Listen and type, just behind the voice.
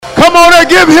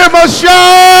Give him a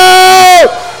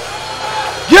shout.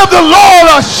 Give the Lord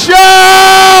a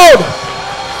shout.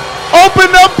 Open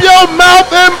up your mouth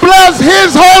and bless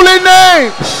his holy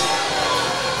name.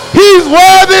 He's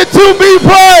worthy to be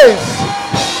praised.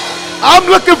 I'm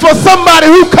looking for somebody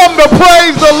who come to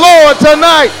praise the Lord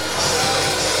tonight.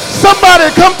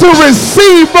 Somebody come to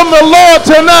receive from the Lord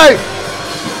tonight.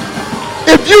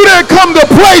 If you didn't come to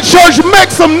play church,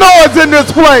 make some noise in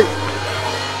this place.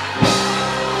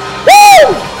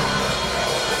 Woo!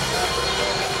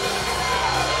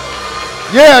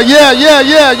 Yeah.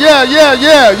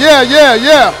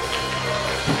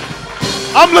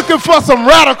 I'm looking for some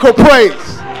radical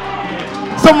praise.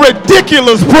 Some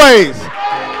ridiculous praise.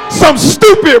 Some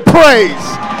stupid praise.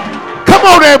 Come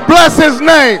on and bless his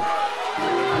name.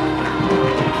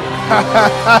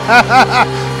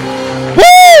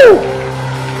 Woo!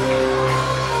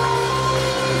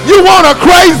 You want a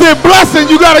crazy blessing,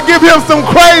 you got to give him some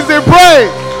crazy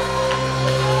praise.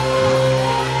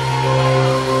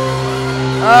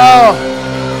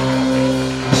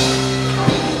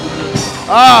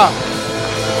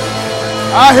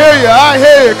 I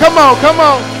hear you. Come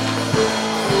on.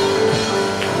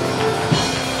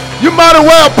 You might as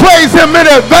well praise him in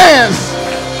advance.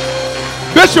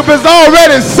 Bishop has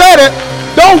already said it.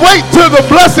 Don't wait till the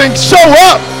blessing show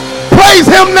up. Praise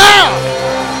him now.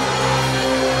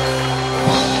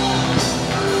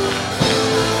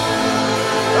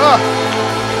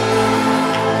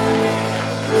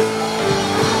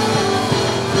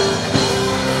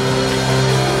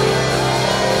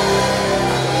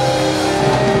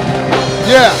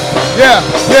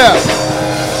 Yeah.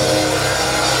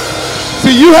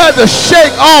 See, you had to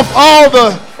shake off all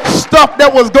the stuff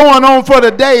that was going on for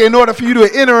the day in order for you to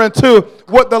enter into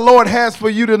what the Lord has for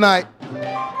you tonight.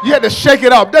 You had to shake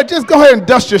it off. Just go ahead and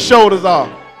dust your shoulders off.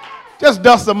 Just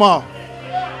dust them off.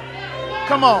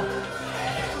 Come on.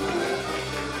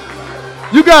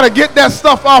 You got to get that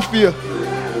stuff off you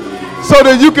so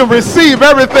that you can receive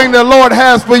everything the Lord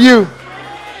has for you.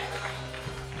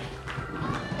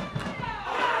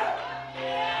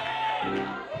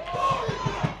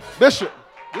 Bishop,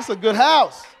 this is a good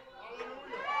house.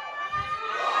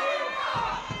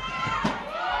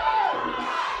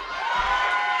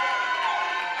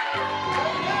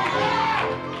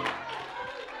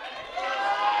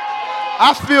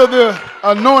 I feel the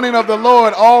anointing of the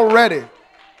Lord already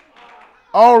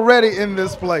in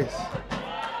this place.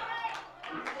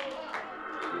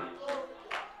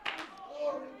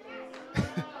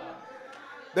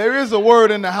 There is a word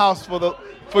in the house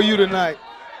for you tonight.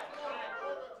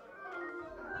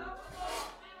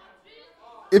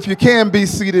 If you can be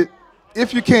seated,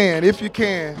 if you can.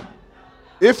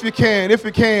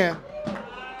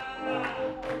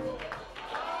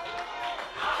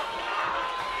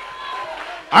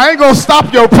 I ain't gonna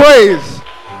stop your praise.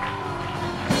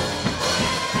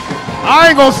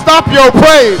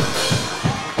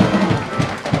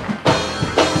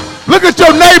 Look at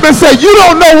your neighbor and say, you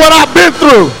don't know what I've been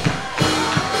through.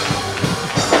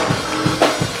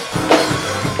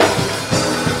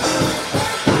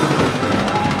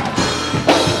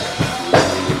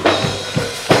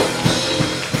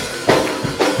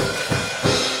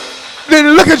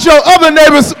 Then look at your other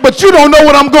neighbors, but you don't know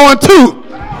what I'm going to.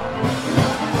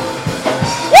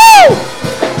 Woo!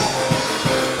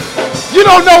 You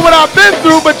don't know what I've been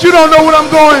through, but you don't know what I'm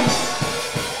going.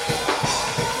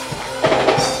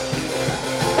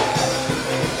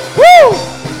 Woo!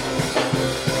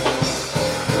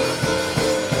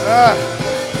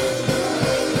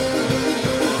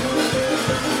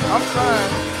 I'm fine.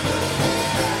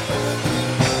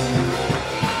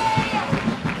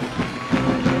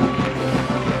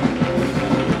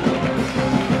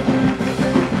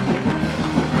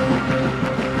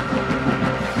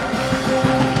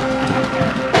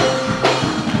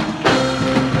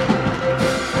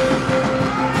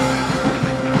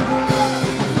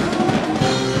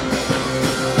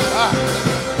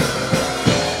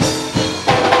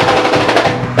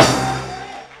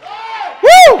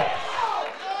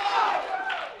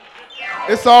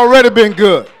 It's already been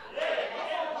good.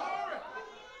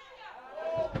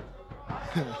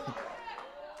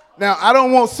 Now, I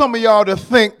don't want some of y'all to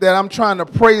think that I'm trying to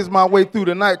praise my way through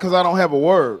the night because I don't have a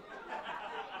word.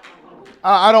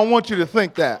 I don't want you to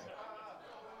think that.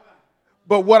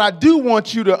 But what I do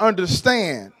want you to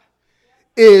understand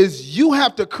is you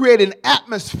have to create an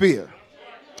atmosphere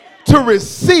to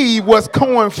receive what's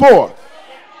going forth.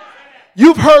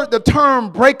 You've heard the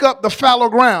term break up the fallow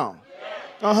ground.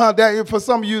 That for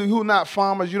some of you who are not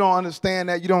farmers, you don't understand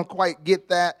that. You don't quite get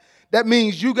that. That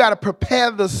means you got to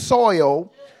prepare the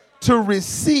soil to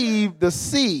receive the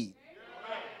seed.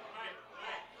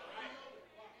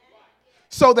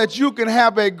 so that you can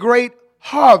have a great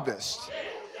harvest.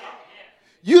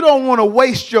 You don't want to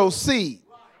waste your seed.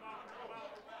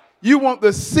 You want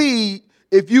the seed,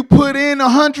 if you put in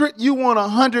 100, you want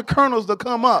 100 kernels to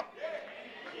come up.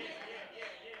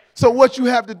 So what you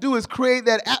have to do is create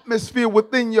that atmosphere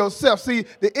within yourself. See,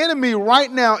 the enemy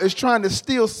right now is trying to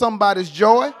steal somebody's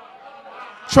joy,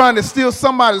 trying to steal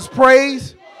somebody's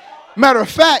praise. Matter of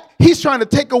fact, he's trying to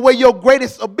take away your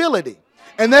greatest ability,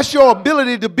 and that's your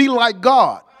ability to be like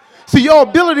God. See, your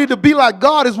ability to be like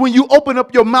God is when you open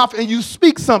up your mouth and you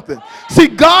speak something. See,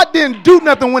 God didn't do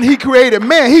nothing when he created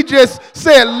man. He just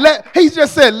said,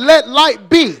 let light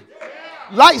be.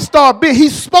 Light star be. He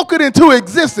spoke it into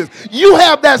existence. You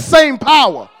have that same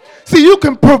power. See, you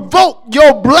can provoke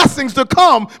your blessings to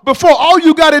come before all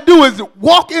you got to do is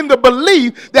walk in the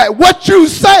belief that what you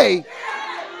say,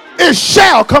 it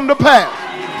shall come to pass.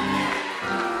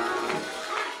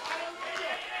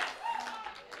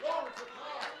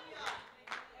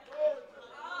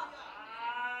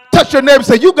 Touch your neighbor and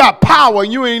say, you got power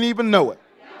and you ain't even know it.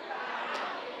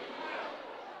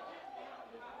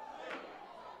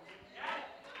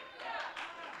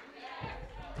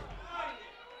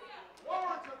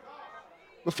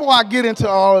 Before I get into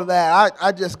all of that,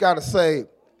 I just got to say,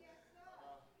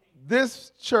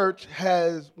 this church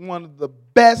has one of the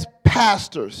best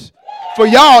pastors. For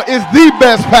y'all, is the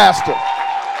best pastor.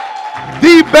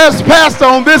 The best pastor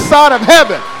on this side of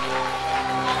heaven.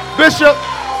 Bishop,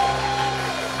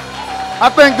 I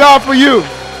thank God for you.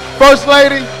 First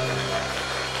Lady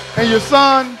and your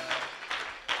son.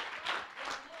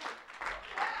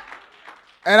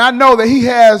 And I know that he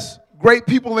has great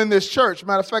people in this church.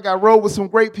 Matter of fact, I rode with some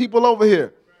great people over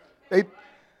here.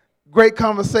 Great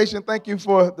conversation. Thank you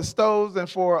for the stoves and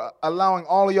for allowing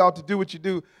all of y'all to do what you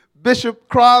do. Bishop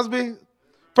Crosby,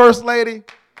 First Lady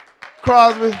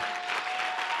Crosby,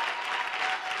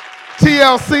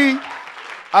 TLC,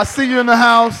 I see you in the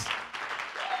house.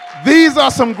 These are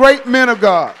some great men of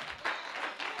God.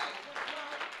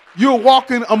 You're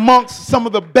walking amongst some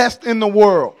of the best in the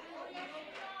world.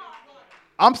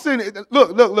 I'm sitting,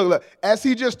 look. As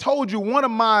he just told you, one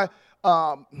of my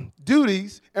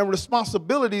duties and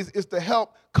responsibilities is to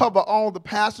help cover all the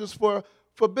pastors for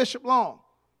Bishop Long.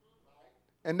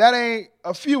 And that ain't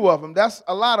a few of them. That's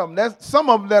a lot of them. That's some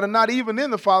of them that are not even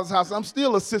in the Father's house. I'm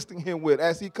still assisting him with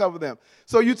as he covers them.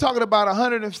 So you're talking about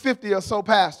 150 or so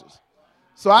pastors.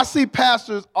 So I see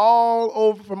pastors from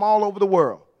all over the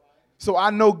world. So I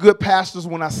know good pastors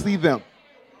when I see them.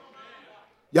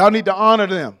 Y'all need to honor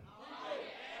them.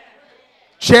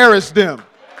 Cherish them.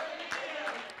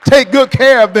 Take good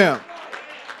care of them.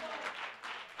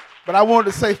 But I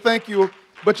wanted to say thank you.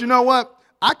 But you know what?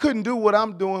 I couldn't do what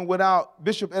I'm doing without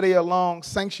Bishop Eddie Long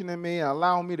sanctioning me and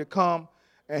allowing me to come.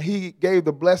 And he gave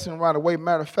the blessing right away.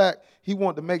 Matter of fact, he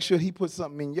wanted to make sure he put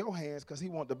something in your hands because he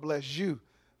wanted to bless you.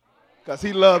 Because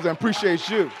he loves and appreciates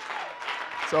you.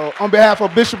 So on behalf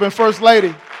of Bishop and First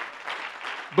Lady,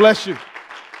 bless you.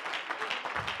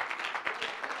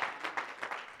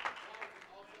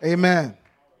 Amen.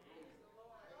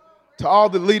 To all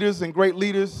the leaders and great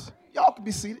leaders, y'all can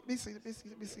be seated, be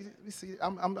seated.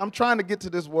 I'm trying to get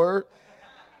to this word.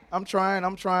 I'm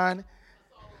trying.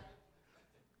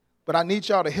 But I need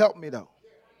y'all to help me, though,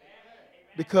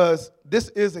 because this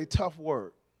is a tough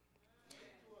word.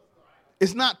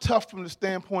 It's not tough from the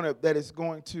standpoint of that it's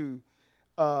going to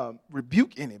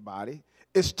rebuke anybody.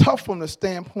 It's tough from the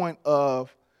standpoint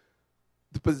of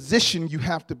the position you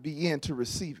have to be in to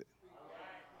receive it.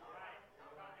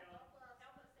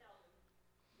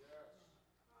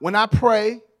 When I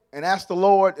pray and ask the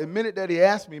Lord, the minute that he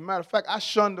asked me, matter of fact, I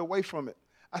shunned away from it.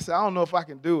 I said, I don't know if I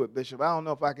can do it, Bishop. I don't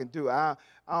know if I can do it. I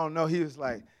don't know. He was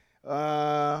like,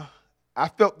 I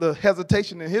felt the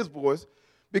hesitation in his voice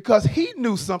because he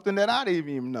knew something that I didn't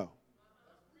even know.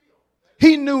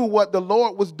 He knew what the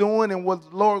Lord was doing and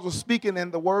what the Lord was speaking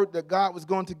and the word that God was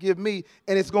going to give me,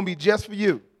 and it's going to be just for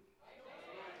you.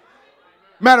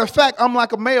 Matter of fact, I'm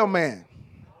like a mailman.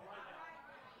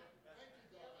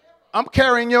 I'm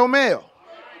carrying your mail.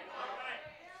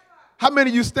 How many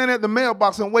of you stand at the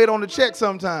mailbox and wait on the check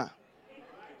sometime?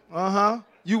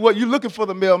 You looking for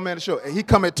the mailman to show. And he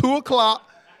come at 2 o'clock.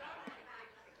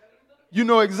 You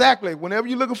know exactly. Whenever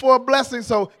you're looking for a blessing.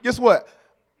 So guess what?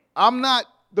 I'm not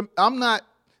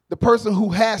the person who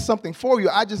has something for you.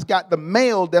 I just got the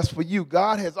mail that's for you.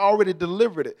 God has already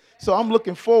delivered it. So I'm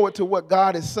looking forward to what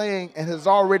God is saying and has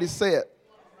already said.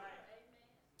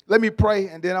 Let me pray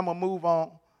and then I'm going to move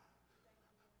on.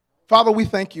 Father, we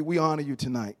thank you. We honor you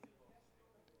tonight.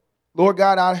 Lord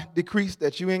God, I decrease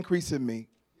that you increase in me,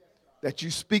 that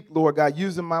you speak, Lord God,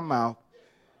 using my mouth.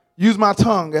 Use my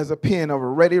tongue as a pen of a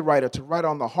ready writer to write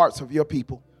on the hearts of your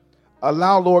people.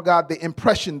 Allow, Lord God, the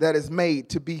impression that is made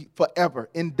to be forever,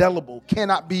 indelible,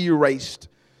 cannot be erased.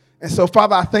 And so,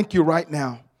 Father, I thank you right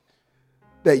now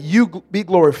that you be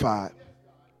glorified.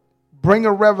 Bring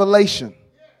a revelation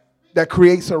that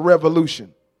creates a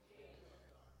revolution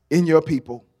in your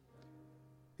people.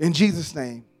 In Jesus'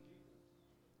 name,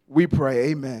 we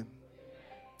pray. Amen.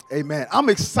 Amen. I'm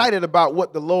excited about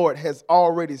what the Lord has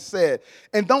already said.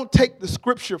 And don't take the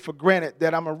scripture for granted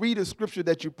that I'm going to read a scripture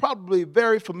that you're probably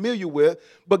very familiar with.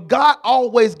 But God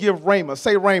always gives rhema.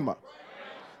 Say rhema.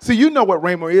 See, you know what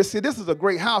rhema is. See, this is a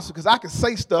great house because I can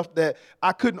say stuff that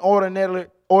I couldn't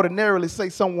ordinarily say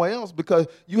somewhere else because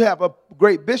you have a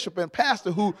great bishop and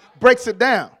pastor who breaks it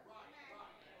down.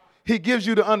 He gives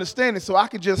you the understanding so I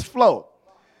can just flow.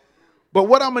 But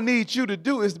what I'm going to need you to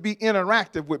do is to be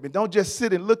interactive with me. Don't just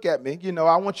sit and look at me. You know,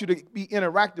 I want you to be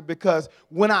interactive because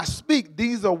when I speak,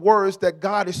 these are words that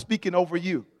God is speaking over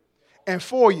you and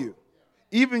for you.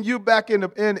 Even you back in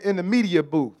the media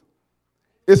booth,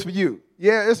 it's for you.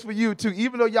 Yeah, it's for you too.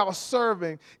 Even though y'all are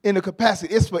serving in the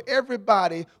capacity, it's for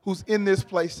everybody who's in this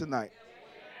place tonight.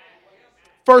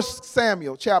 1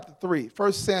 Samuel chapter 3.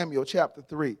 1 Samuel chapter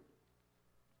 3.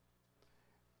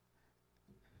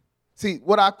 See,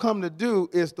 what I come to do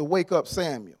is to wake up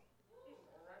Samuel.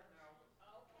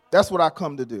 That's what I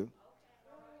come to do.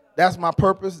 That's my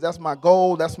purpose. That's my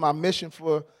goal. That's my mission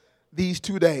for these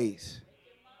 2 days.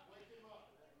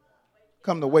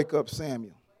 Come to wake up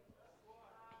Samuel.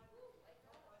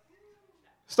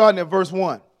 Starting at verse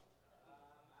 1.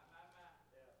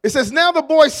 It says, now the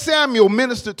boy Samuel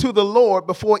ministered to the Lord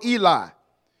before Eli.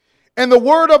 And the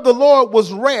word of the Lord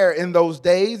was rare in those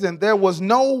days, and there was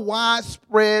no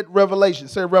widespread revelation.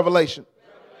 Say revelation.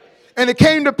 And it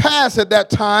came to pass at that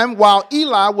time, while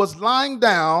Eli was lying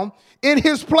down in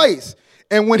his place,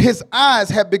 and when his eyes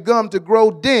had begun to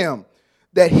grow dim,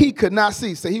 that he could not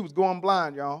see. Say he was going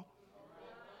blind, y'all.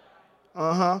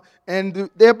 And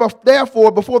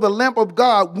therefore, before the lamp of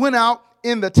God went out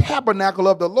in the tabernacle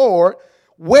of the Lord,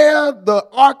 where the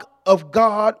ark of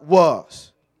God was.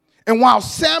 And while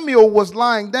Samuel was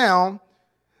lying down,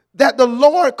 that the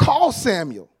Lord called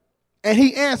Samuel. And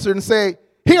he answered and said,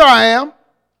 here I am.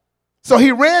 So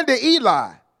he ran to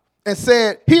Eli and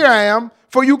said, here I am,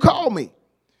 for you called me.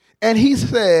 And he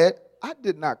said, I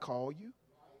did not call you.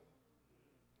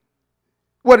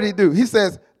 What did he do? He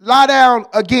says, lie down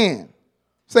again.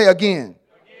 Say again.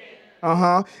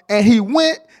 And he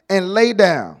went and lay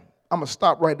down. I'm going to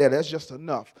stop right there. That's just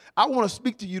enough. I want to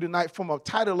speak to you tonight from a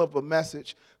title of a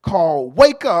message called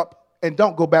Wake Up and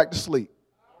Don't Go Back to Sleep.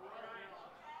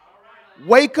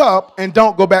 Wake up and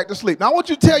don't go back to sleep. Now I want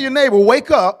you to tell your neighbor,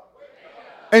 wake up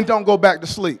and don't go back to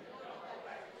sleep.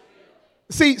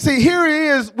 See, here it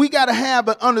is. We got to have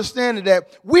an understanding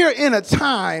that we're in a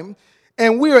time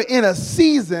and we're in a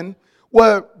season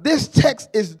where this text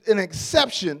is an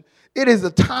exception. It is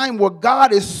a time where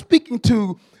God is speaking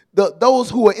to those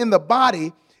who are in the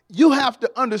body. You have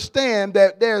to understand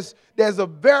that there's a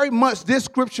very much this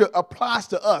scripture applies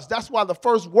to us. That's why the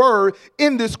first word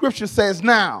in this scripture says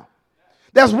now.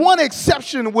 There's one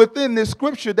exception within this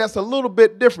scripture that's a little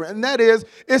bit different, and that is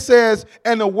it says,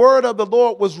 and the word of the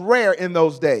Lord was rare in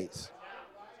those days.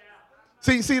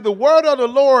 See, the word of the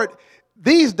Lord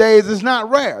these days is not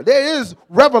rare. There is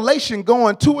revelation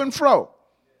going to and fro.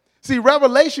 See,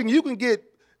 revelation, you can get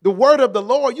the word of the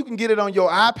Lord, you can get it on your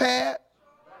iPad,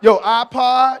 your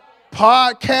iPod,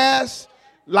 podcast,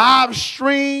 live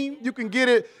stream. You can get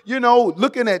it,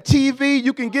 looking at TV.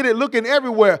 You can get it looking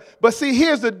everywhere. But see,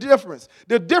 here's the difference.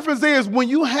 The difference is when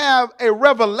you have a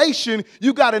revelation,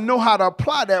 you got to know how to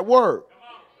apply that word.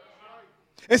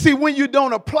 And see, when you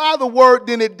don't apply the word,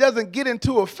 then it doesn't get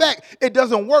into effect. It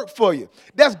doesn't work for you.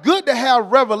 That's good to have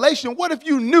revelation. What if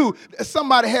you knew that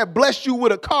somebody had blessed you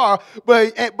with a car,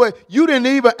 but you didn't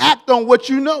even act on what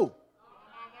you know?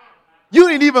 You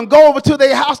didn't even go over to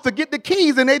their house to get the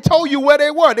keys, and they told you where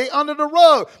they were. They under the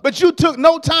rug. But you took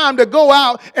no time to go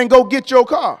out and go get your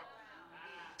car.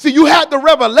 See, you had the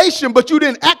revelation, but you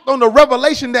didn't act on the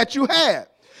revelation that you had.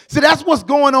 See, that's what's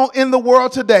going on in the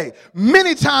world today.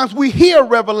 Many times we hear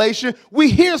revelation, we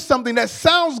hear something that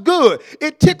sounds good.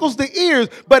 It tickles the ears,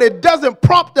 but it doesn't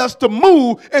prompt us to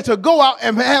move and to go out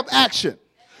and have action.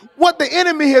 What the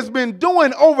enemy has been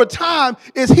doing over time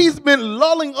is he's been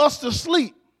lulling us to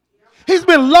sleep. He's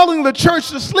been lulling the church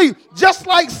to sleep, just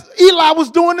like Eli was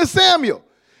doing to Samuel.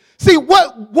 See,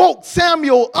 what woke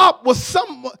Samuel up was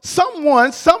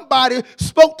somebody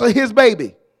spoke to his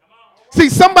baby. See,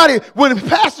 when the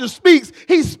pastor speaks,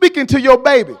 he's speaking to your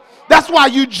baby. That's why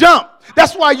you jump.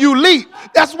 That's why you leap.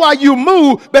 That's why you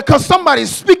move, because somebody's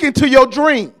speaking to your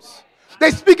dreams.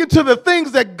 They're speaking to the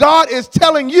things that God is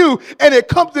telling you, and it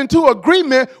comes into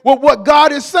agreement with what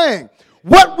God is saying.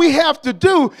 What we have to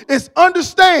do is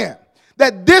understand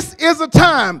that this is a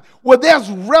time where there's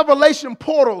revelation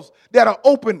portals that are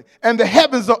open and the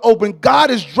heavens are open.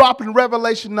 God is dropping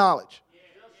revelation knowledge.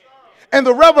 And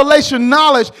the revelation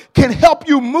knowledge can help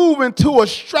you move into a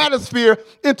stratosphere,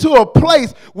 into a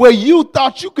place where you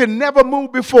thought you could never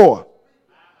move before.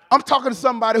 I'm talking to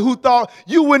somebody who thought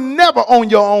you would never own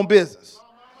your own business.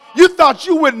 You thought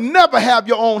you would never have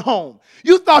your own home.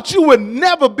 You thought you would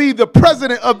never be the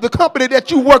president of the company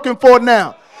that you're working for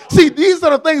now. See, these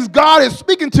are the things God is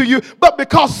speaking to you, but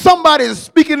because somebody is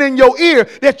speaking in your ear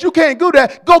that you can't do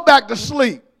that, go back to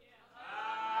sleep.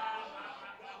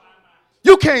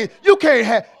 You can't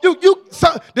have,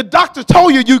 the doctor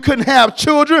told you couldn't have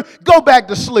children, go back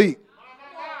to sleep.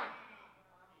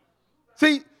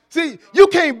 See, you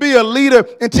can't be a leader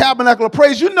in Tabernacle of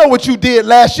Praise. You know what you did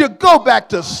last year, go back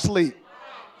to sleep.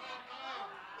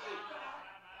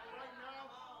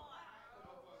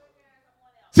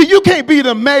 See, you can't be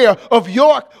the mayor of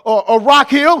York or Rock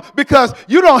Hill because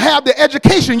you don't have the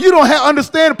education. You don't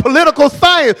understand political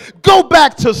science. Go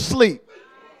back to sleep.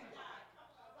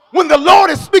 When the Lord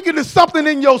is speaking to something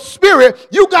in your spirit,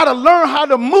 you got to learn how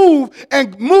to move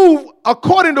and move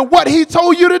according to what he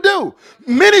told you to do.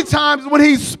 Many times when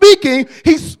he's speaking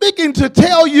to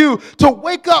tell you to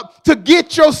wake up, to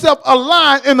get yourself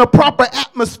aligned in the proper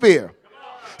atmosphere.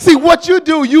 See, what you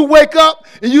do, you wake up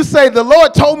and you say, the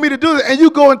Lord told me to do this, and you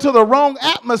go into the wrong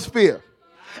atmosphere.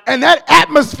 And that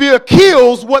atmosphere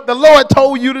kills what the Lord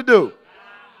told you to do.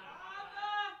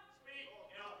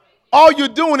 All you're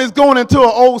doing is going into an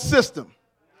old system.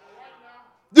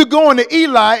 You're going to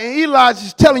Eli, and Eli's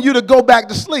just telling you to go back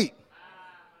to sleep.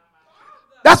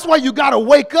 That's why you got to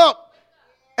wake up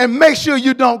and make sure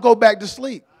you don't go back to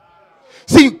sleep.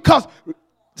 See, because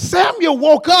Samuel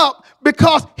woke up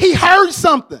because he heard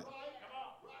something.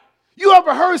 You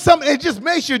ever heard something that just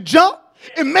makes you jump?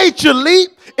 It made you leap.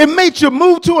 It made you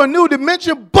move to a new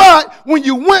dimension. But when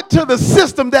you went to the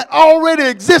system that already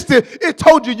existed, it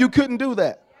told you couldn't do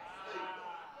that.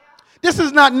 This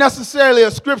is not necessarily a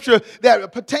scripture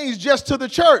that pertains just to the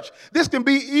church. This can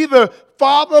be either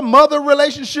father-mother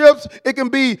relationships. It can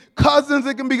be cousins.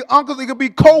 It can be uncles. It can be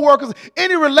co-workers.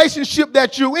 Any relationship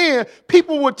that you're in,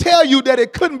 people will tell you that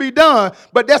it couldn't be done,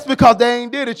 but that's because they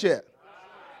ain't did it yet.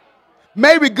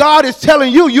 Maybe God is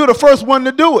telling you you're the first one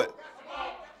to do it.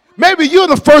 Maybe you're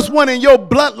the first one in your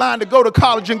bloodline to go to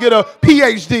college and get a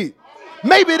PhD.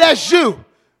 Maybe that's you.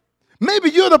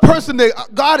 Maybe you're the person that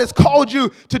God has called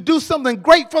you to do something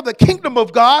great for the kingdom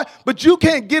of God, but you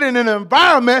can't get in an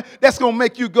environment that's going to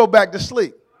make you go back to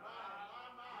sleep.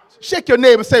 Shake your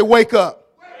neighbor and say, wake up.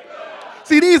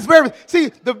 See,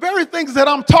 the very things that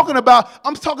I'm talking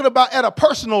about at a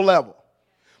personal level.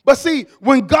 But see,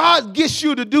 when God gets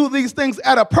you to do these things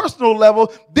at a personal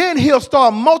level, then he'll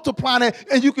start multiplying it,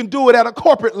 and you can do it at a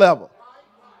corporate level.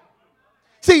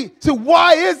 See, so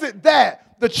why is it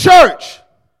that the church,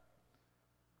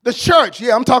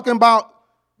 I'm talking about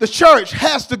the church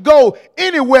has to go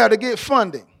anywhere to get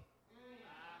funding?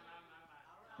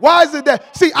 Why is it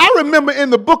that? See, I remember in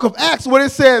the book of Acts where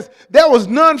it says there was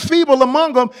none feeble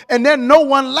among them, and then no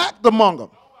one lacked among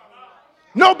them.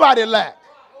 Nobody lacked.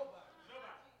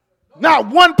 Not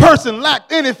one person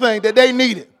lacked anything that they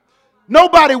needed.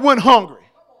 Nobody went hungry.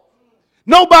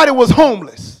 Nobody was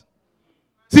homeless.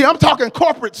 See, I'm talking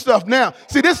corporate stuff now.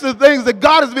 See, this is the things that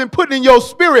God has been putting in your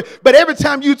spirit, but every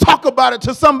time you talk about it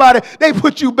to somebody, they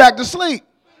put you back to sleep.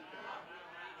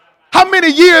 How many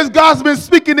years God's been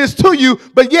speaking this to you,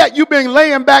 but yet you've been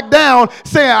laying back down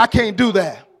saying, I can't do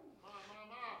that?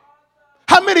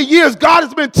 How many years God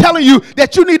has been telling you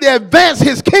that you need to advance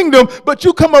his kingdom, but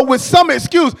you come up with some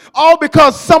excuse, all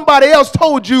because somebody else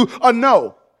told you a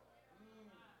no?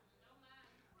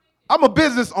 I'm a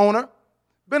business owner.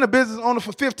 Been a business owner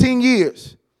for 15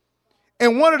 years.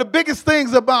 And one of the biggest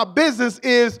things about business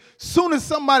is soon as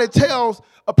somebody tells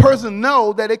a person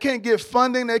no, that they can't get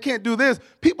funding, they can't do this,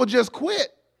 people just quit.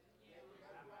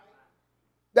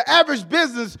 The average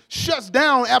business shuts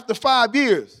down after 5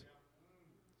 years.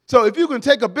 So if you can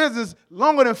take a business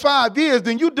longer than 5 years,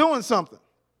 then you're doing something.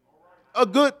 A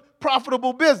good,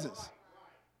 profitable business.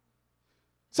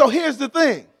 So here's the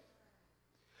thing.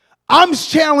 I'm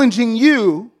challenging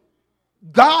you.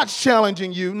 God's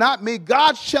challenging you, not me.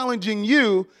 God's challenging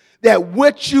you that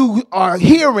what you are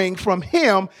hearing from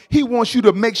him, he wants you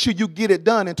to make sure you get it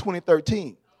done in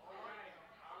 2013.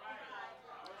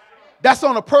 That's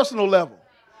on a personal level.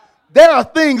 There are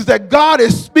things that God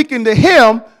is speaking to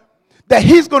him that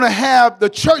he's going to have the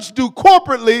church do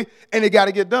corporately, and it got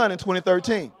to get done in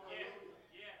 2013.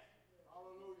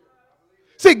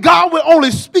 See, God will only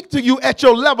speak to you at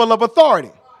your level of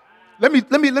authority. Let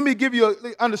me give you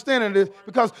an understanding of this,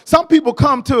 because some people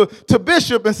come to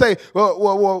Bishop and say,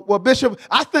 well, Bishop,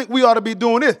 I think we ought to be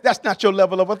doing this. That's not your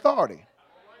level of authority.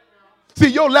 See,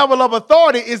 your level of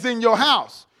authority is in your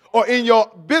house or in your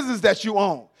business that you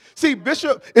own. See,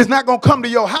 Bishop is not going to come to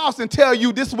your house and tell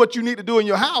you this is what you need to do in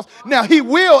your house. Now, he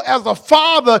will, as a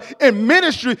father in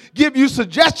ministry, give you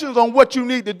suggestions on what you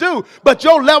need to do. But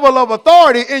your level of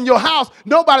authority in your house,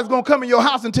 nobody's going to come in your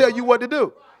house and tell you what to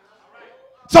do.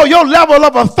 So your level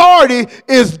of authority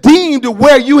is deemed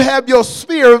where you have your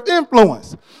sphere of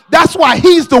influence. That's why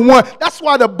he's the one. That's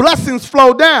why the blessings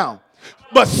flow down.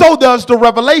 But so does the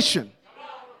revelation.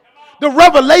 The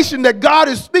revelation that God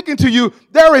is speaking to you,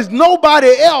 there is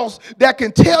nobody else that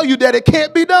can tell you that it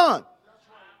can't be done.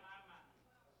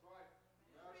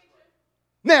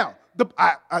 Now,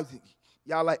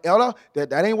 y'all like, Elder,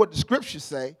 that ain't what the scriptures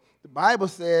say. The Bible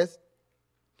says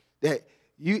that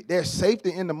there's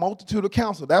safety in the multitude of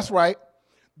counsel. That's right.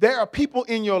 There are people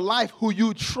in your life who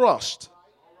you trust.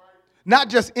 Not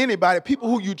just anybody,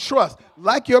 people who you trust,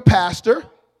 like your pastor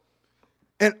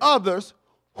and others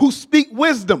who speak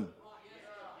wisdom.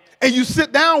 And you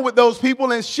sit down with those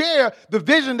people and share the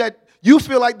vision that you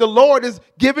feel like the Lord is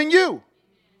giving you.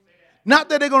 Not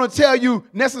that they're going to tell you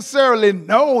necessarily,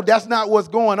 no, that's not what's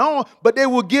going on, but they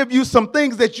will give you some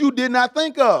things that you did not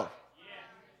think of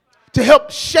to help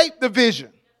shape the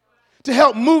vision, to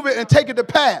help move it and take it to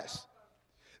pass.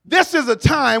 This is a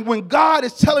time when God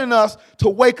is telling us to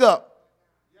wake up.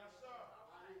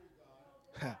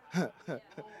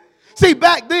 See,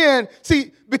 back then,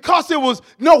 because there was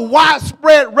no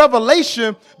widespread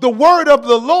revelation, the word of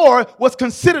the Lord was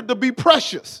considered to be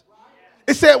precious.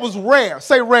 It said it was rare.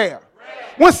 Say rare.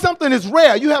 When something is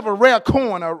rare, you have a rare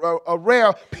coin, a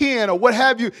rare pen, or what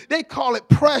have you, they call it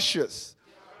precious.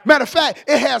 Matter of fact,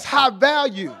 it has high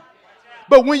value.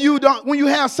 But when you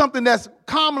have something that's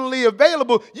commonly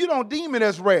available, you don't deem it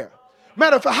as rare.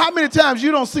 Matter of fact, how many times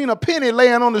you don't seen a penny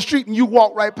laying on the street and you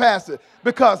walk right past it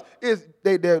because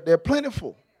they're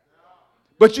plentiful.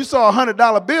 But you saw a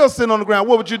 $100 bill sitting on the ground,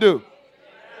 what would you do?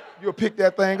 You'll pick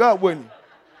that thing up, wouldn't you?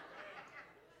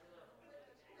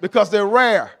 Because they're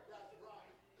rare.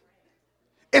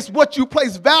 It's what you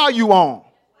place value on.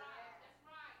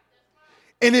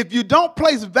 And if you don't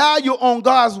place value on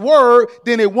God's word,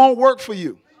 then it won't work for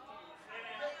you.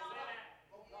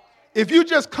 If you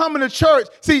just come into church,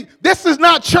 see, this is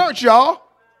not church, y'all.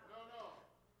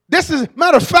 This is,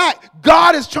 matter of fact,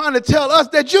 God is trying to tell us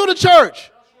that you're the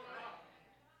church.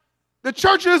 The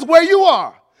church is where you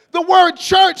are. The word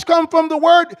church comes from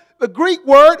the Greek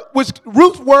word, which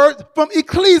root word from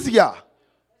ecclesia.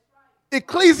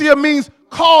 Ecclesia means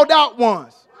called out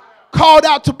ones, called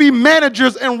out to be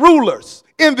managers and rulers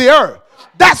in the earth.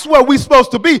 That's where we're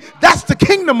supposed to be. That's the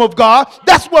kingdom of God.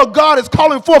 That's where God is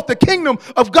calling forth the kingdom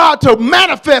of God to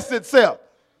manifest itself.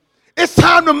 It's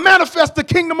time to manifest the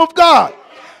kingdom of God.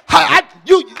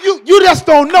 You just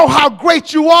don't know how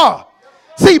great you are.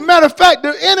 See, matter of fact,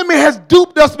 the enemy has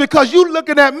duped us because you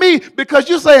looking at me because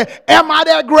you're saying, am I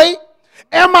that great?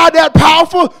 Am I that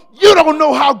powerful? You don't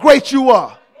know how great you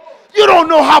are. You don't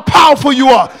know how powerful you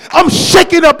are. I'm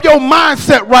shaking up your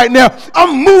mindset right now.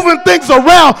 I'm moving things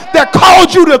around that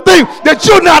caused you to think that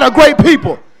you're not a great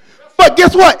people. But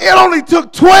guess what? It only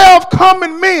took 12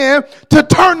 common men to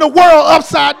turn the world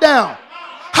upside down.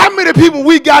 How many people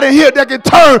we got in here that can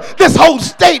turn this whole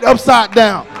state upside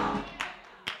down?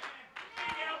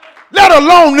 Let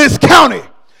alone this county.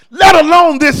 Let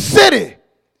alone this city.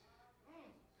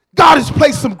 God has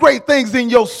placed some great things in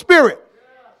your spirit.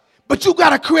 But you got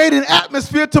to create an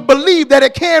atmosphere to believe that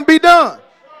it can be done.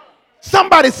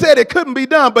 Somebody said it couldn't be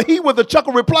done, but he with a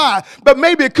chuckle replied, but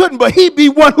maybe it couldn't, but he'd be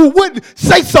one who wouldn't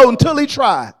say so until he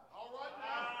tried.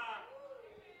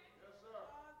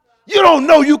 You don't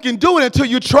know you can do it until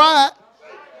you try it.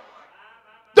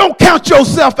 Don't count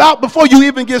yourself out before you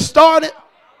even get started.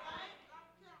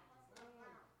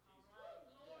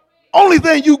 Only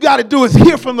thing you got to do is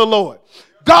hear from the Lord.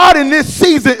 God in this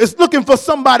season is looking for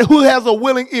somebody who has a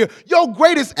willing ear. Your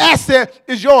greatest asset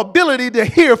is your ability to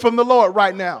hear from the Lord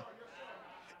right now.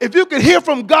 If you can hear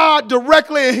from God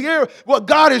directly and hear what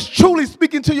God is truly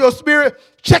speaking to your spirit,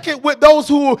 check it with those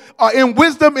who are in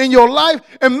wisdom in your life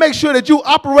and make sure that you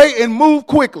operate and move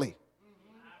quickly.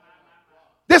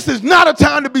 This is not a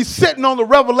time to be sitting on the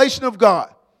revelation of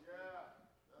God,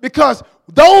 because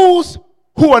those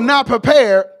who are not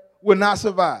prepared will not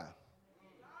survive.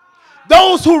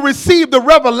 Those who receive the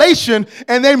revelation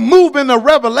and they move in the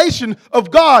revelation of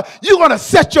God, you're going to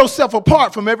set yourself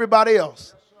apart from everybody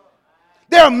else.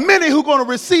 There are many who are going to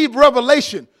receive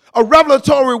revelation, a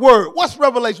revelatory word. What's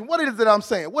revelation? What is it I'm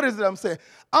saying? What is it I'm saying?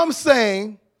 I'm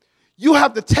saying you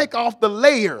have to take off the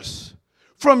layers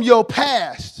from your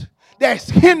past that's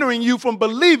hindering you from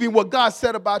believing what God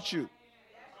said about you.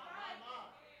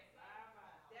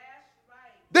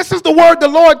 This is the word the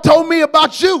Lord told me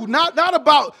about you, not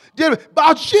about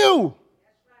you.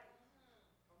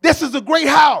 This is a great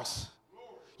house.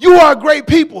 You are a great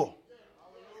people.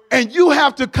 And you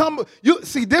have to come.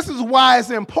 See, this is why it's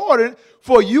important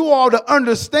for you all to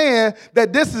understand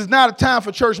that this is not a time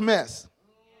for church mess.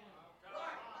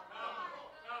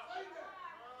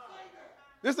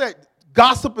 This ain't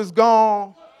gossip is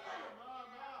gone.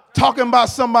 Talking about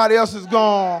somebody else is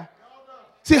gone.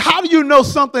 See, how do you know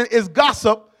something is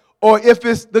gossip or if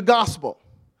it's the gospel?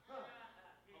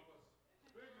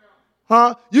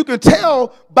 You can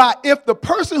tell by if the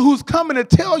person who's coming to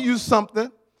tell you something,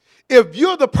 if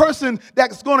you're the person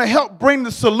that's going to help bring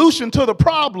the solution to the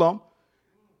problem,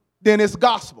 then it's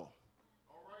gospel.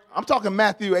 I'm talking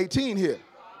Matthew 18 here.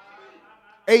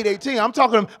 8:18.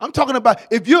 I'm talking about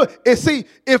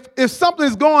if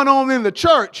something's going on in the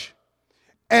church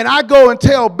and I go and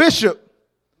tell Bishop,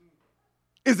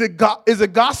 is it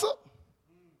gossip?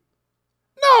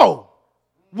 No.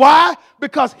 Why?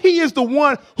 Because he is the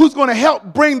one who's going to help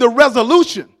bring the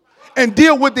resolution and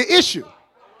deal with the issue.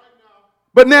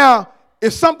 But now,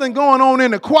 if something going on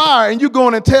in the choir and you're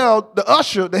going to tell the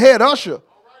usher, the head usher,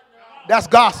 that's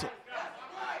gossip.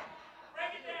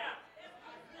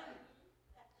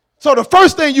 So the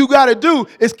first thing you got to do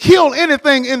is kill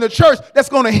anything in the church that's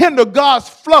going to hinder God's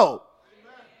flow.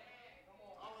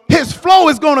 His flow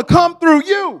is going to come through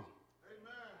you.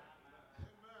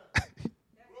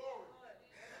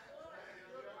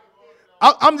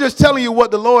 I'm just telling you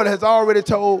what the Lord has already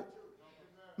told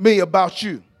me about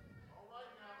you.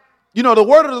 You know, the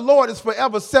word of the Lord is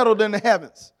forever settled in the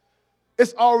heavens.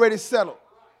 It's already settled.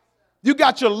 You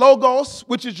got your logos,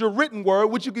 which is your written word,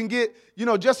 which you can get,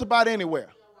 just about anywhere.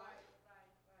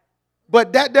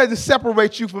 But that doesn't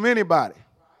separate you from anybody.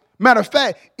 Matter of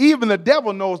fact, even the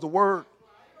devil knows the word.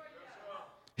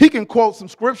 He can quote some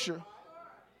scripture.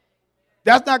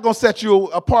 That's not going to set you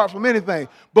apart from anything.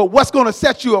 But what's going to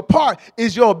set you apart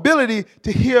is your ability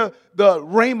to hear the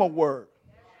rhema word,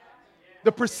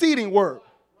 the preceding word.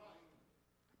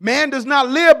 Man does not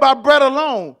live by bread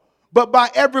alone, but by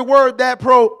every word that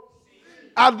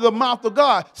out of the mouth of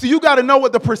God. So you got to know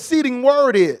what the preceding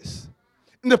word is.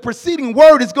 And the preceding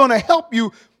word is going to help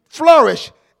you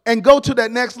flourish and go to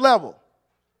that next level.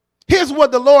 Here's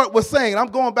what the Lord was saying. I'm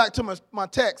going back to my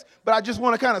text, but I just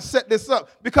want to kind of set this up.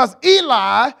 Because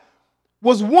Eli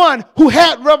was one who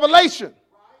had revelation.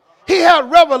 He had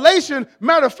revelation.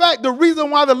 Matter of fact, the reason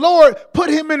why the Lord put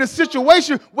him in a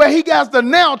situation where he has to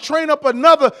now train up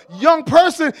another young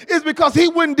person is because he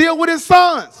wouldn't deal with his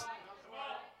sons.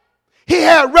 He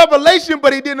had revelation,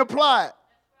 but he didn't apply it.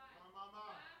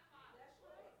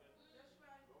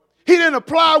 He didn't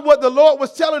apply what the Lord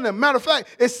was telling him. Matter of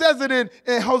fact, it says it in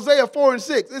Hosea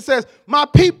 4:6. It says, my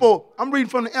people, I'm reading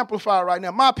from the Amplified right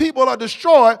now. My people are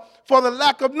destroyed for the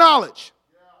lack of knowledge.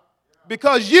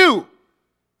 Because you,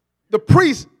 the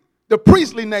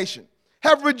priestly nation,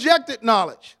 have rejected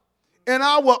knowledge. And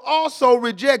I will also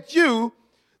reject you,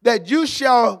 that you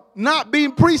shall not be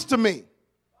priest to me.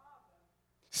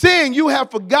 Seeing you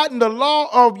have forgotten the law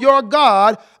of your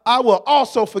God, I will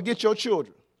also forget your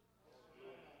children.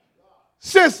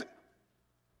 Since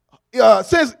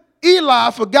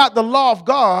Eli forgot the law of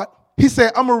God, he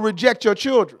said, I'm going to reject your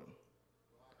children.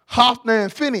 Hophni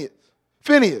and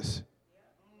Phinehas.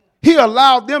 He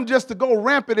allowed them just to go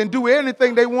rampant and do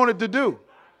anything they wanted to do.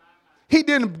 He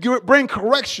didn't bring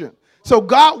correction. So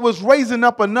God was raising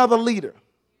up another leader.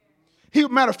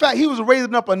 Matter of fact, he was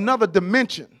raising up another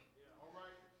dimension.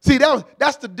 See,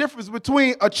 that's the difference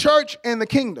between a church and the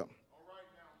kingdom.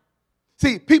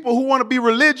 See, people who want to be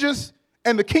religious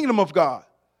and the kingdom of God.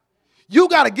 You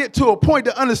got to get to a point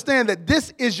to understand that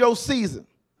this is your season.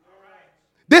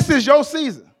 This is your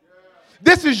season.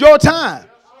 This is your time.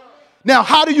 Now,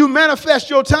 how do you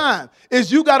manifest your time?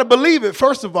 Is you got to believe it,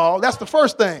 first of all. That's the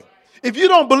first thing. If you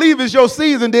don't believe it's your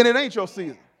season, then it ain't your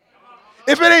season.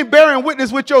 If it ain't bearing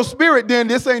witness with your spirit, then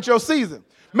this ain't your season.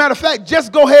 Matter of fact,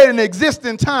 just go ahead and exist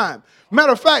in time.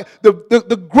 Matter of fact,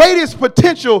 the greatest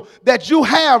potential that you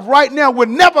have right now will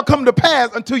never come to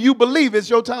pass until you believe it's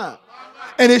your time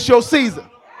and it's your season.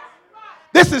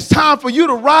 This is time for you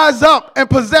to rise up and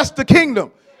possess the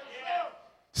kingdom.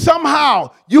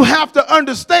 Somehow you have to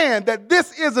understand that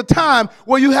this is a time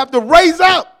where you have to raise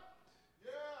up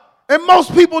And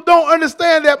most people don't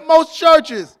understand that most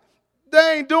churches,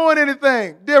 they ain't doing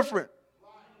anything different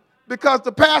because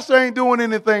the pastor ain't doing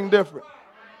anything different.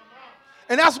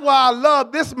 And that's why I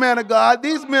love this man of God,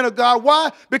 these men of God.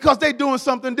 Why? Because they doing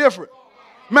something different.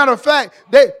 Matter of fact,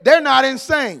 they're not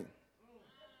insane.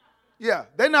 Yeah,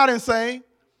 they're not insane.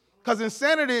 Because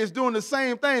insanity is doing the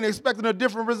same thing, expecting a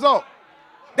different result.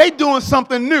 They doing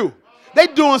something new. They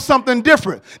doing something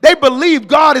different. They believe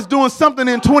God is doing something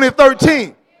in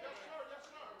 2013.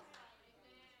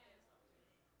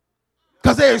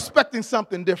 Because they're expecting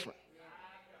something different.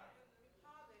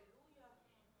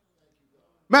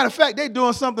 Matter of fact, they're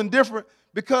doing something different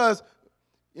because,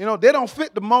 they don't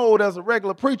fit the mold as a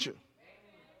regular preacher.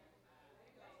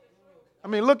 I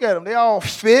mean, look at them. They all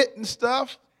fit and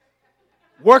stuff.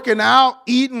 Working out,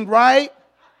 eating right.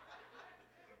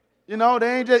 They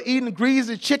ain't just eating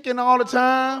greasy chicken all the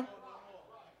time.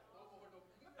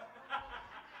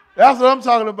 That's what I'm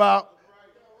talking about.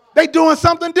 They doing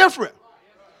something different.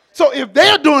 So if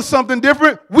they're doing something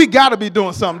different, we got to be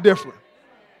doing something different.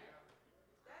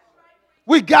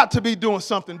 We got to be doing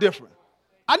something different.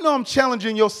 I know I'm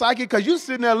challenging your psyche because you're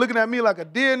sitting there looking at me like a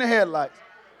deer in the headlights.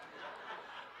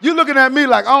 You're looking at me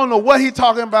like I don't know what he's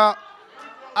talking about.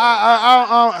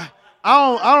 I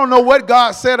don't know what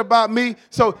God said about me.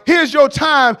 So here's your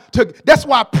time that's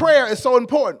why prayer is so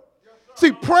important.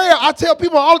 See, prayer, I tell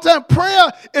people all the time,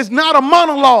 prayer is not a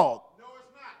monologue.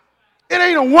 It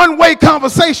ain't a one-way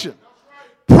conversation.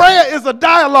 Prayer is a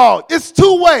dialogue. It's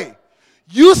two-way.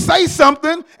 You say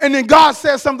something, and then God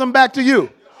says something back to you.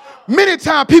 Many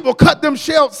times people cut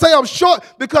themselves short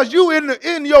because you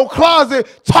in your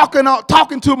closet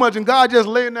talking too much, and God just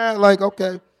laying there like,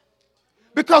 okay.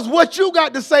 Because what you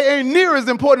got to say ain't near as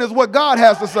important as what God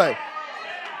has to say.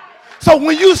 So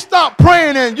when you stop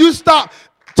praying and you stop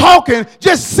talking,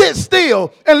 just sit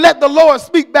still and let the Lord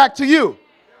speak back to you.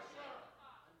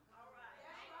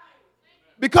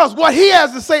 Because what he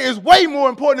has to say is way more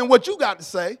important than what you got to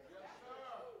say.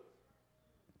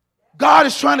 God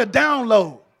is trying to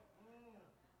download.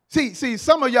 See,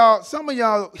 some of y'all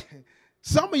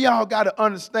got to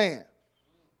understand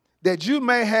that you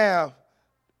may have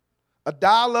a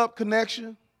dial-up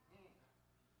connection.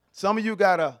 Some of you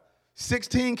got a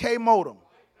 16K modem.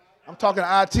 I'm talking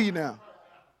IT now.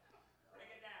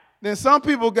 Then some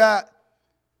people got,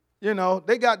 they've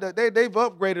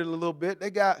upgraded a little bit. They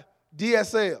got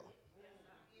DSL.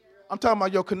 I'm talking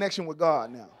about your connection with God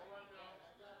now.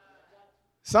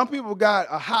 Some people got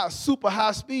a super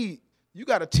high speed. You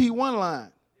got a T1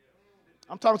 line.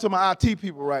 I'm talking to my IT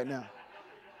people right now.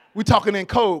 We're talking in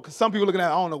code because some people looking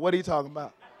at, I don't know what he's talking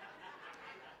about.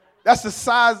 That's the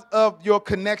size of your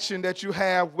connection that you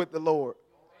have with the Lord.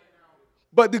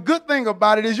 But the good thing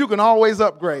about it is you can always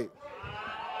upgrade.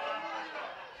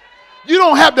 You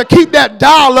don't have to keep that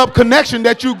dial-up connection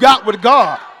that you got with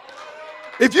God.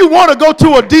 If you want to go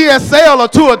to a DSL or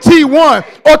to a T1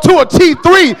 or to a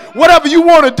T3, whatever you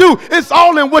want to do, it's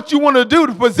all in what you want to do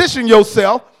to position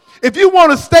yourself. If you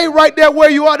want to stay right there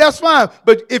where you are, that's fine.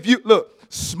 But if you, look,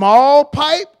 small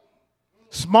pipe,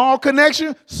 small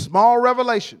connection, small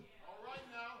revelation.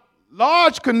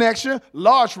 Large connection,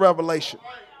 large revelation.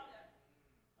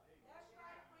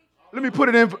 Let me put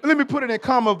it in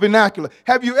common vernacular.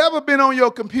 Have you ever been on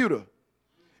your computer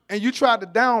and you tried to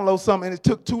download something and it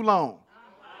took too long?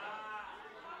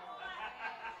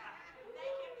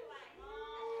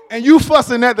 And you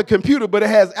fussing at the computer, but it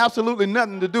has absolutely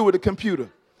nothing to do with the computer.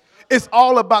 It's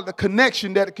all about the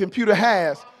connection that the computer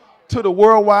has to the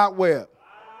World Wide Web.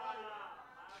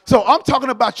 So I'm talking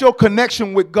about your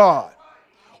connection with God.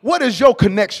 What does your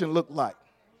connection look like?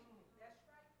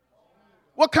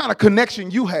 What kind of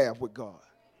connection you have with God?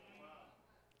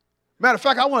 Matter of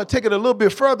fact, I want to take it a little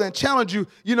bit further and challenge you,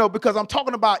 because I'm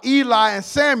talking about Eli and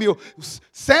Samuel.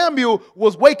 Samuel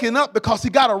was waking up because he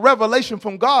got a revelation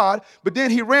from God, but then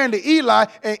he ran to Eli,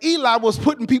 and Eli was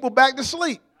putting people back to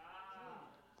sleep.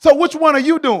 So which one are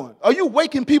you doing? Are you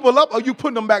waking people up or are you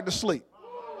putting them back to sleep?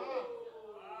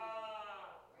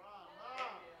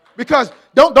 Because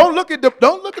don't look at the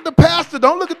pastor,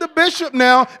 don't look at the bishop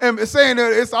now and saying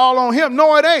that it's all on him.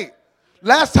 No, it ain't.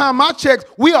 Last time I checked,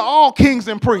 we are all kings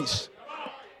and priests.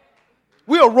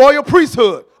 We are royal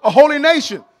priesthood, a holy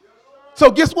nation.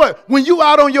 So guess what? When you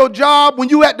out on your job, when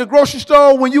you at the grocery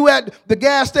store, when you at the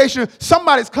gas station,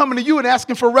 somebody's coming to you and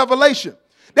asking for revelation.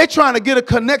 They're trying to get a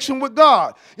connection with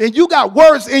God. And you got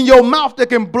words in your mouth that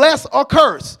can bless or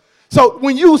curse. So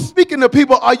when you speaking to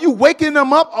people, are you waking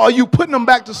them up or are you putting them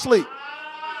back to sleep?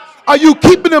 Are you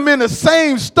keeping them in the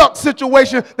same stuck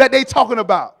situation that they talking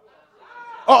about?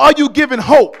 Or are you giving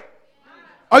hope?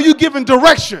 Are you giving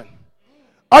direction?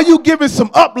 Are you giving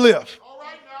some uplift?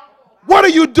 What are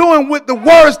you doing with the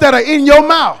words that are in your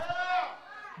mouth?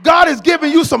 God is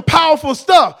giving you some powerful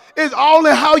stuff. It's all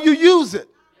in how you use it.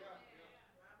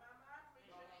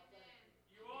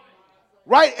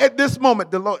 Right at this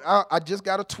moment, the Lord, I just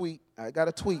got a tweet. I got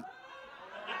a tweet.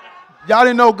 Y'all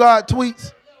didn't know God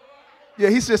tweets? Yeah,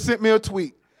 he just sent me a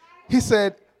tweet. He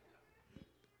said,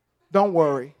 don't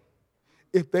worry.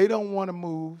 If they don't want to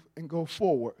move and go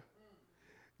forward,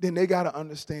 then they got to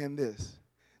understand this,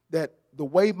 that the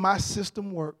way my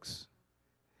system works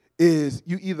is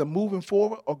you either moving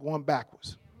forward or going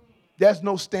backwards. There's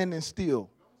no standing still.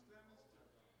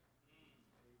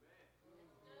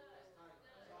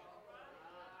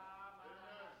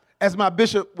 As my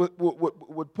bishop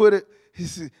would put it, he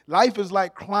said, life is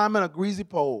like climbing a greasy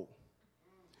pole.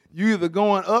 You either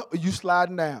going up or you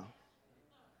sliding down.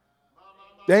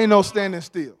 There ain't no standing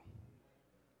still.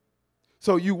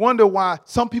 So you wonder why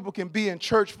some people can be in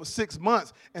church for 6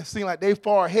 months and seem like they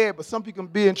far ahead, but some people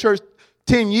can be in church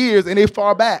 10 years and they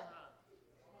far back.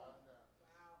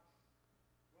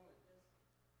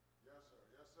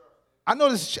 I know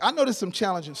there's some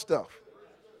challenging stuff.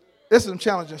 There's some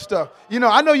challenging stuff. You know,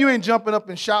 I know you ain't jumping up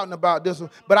and shouting about this one,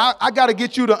 but I got to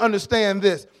get you to understand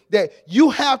this, that you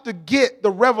have to get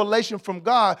the revelation from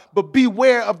God, but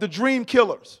beware of the dream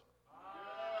killers.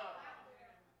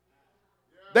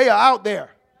 They are out there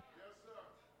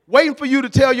waiting for you to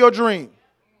tell your dream.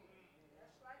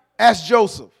 Ask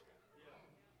Joseph.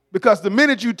 Because the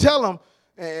minute you tell them,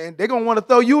 and they're going to want to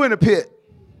throw you in a pit.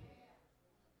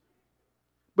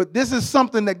 But this is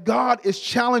something that God is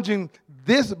challenging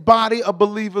this body of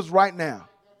believers right now.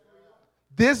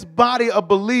 This body of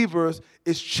believers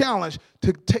is challenged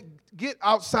to get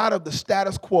outside of the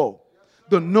status quo,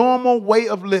 the normal way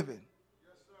of living.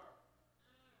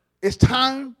 It's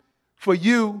time for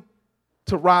you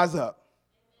to rise up.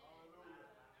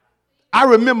 I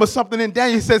remember something in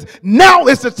Daniel. He says, now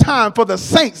is the time for the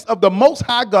saints of the Most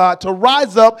High God to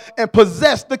rise up and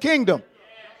possess the kingdom.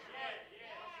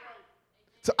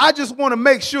 So I just want to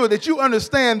make sure that you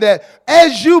understand that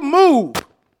as you move,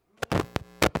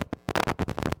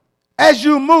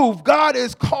 God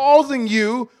is causing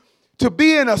you to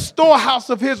be in a storehouse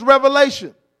of his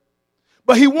revelation.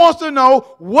 But he wants to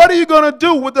know, what are you going to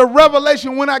do with the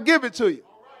revelation when I give it to you?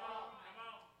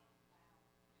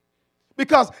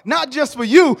 Because not just for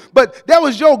you, but that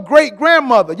was your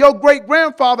great-grandmother. Your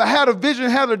great-grandfather had a vision,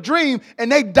 had a dream,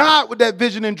 and they died with that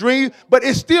vision and dream, but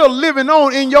it's still living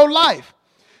on in your life.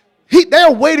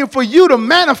 They're waiting for you to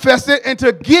manifest it and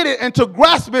to get it and to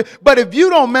grasp it. But if you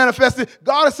don't manifest it,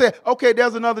 God has said, okay,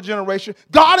 there's another generation.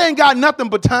 God ain't got nothing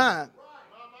but time.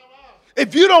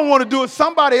 If you don't want to do it,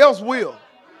 somebody else will.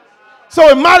 So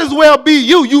it might as well be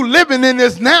you living in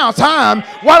this now time.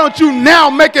 Why don't you now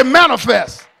make it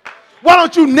manifest? Why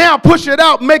don't you now push it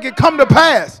out, make it come to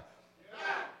pass?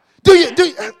 Do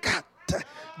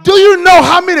you know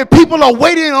how many people are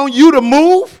waiting on you to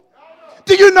move?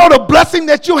 Do you know the blessing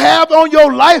that you have on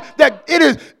your life? That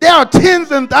there are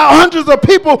tens and hundreds of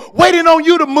people waiting on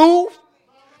you to move.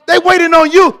 They're waiting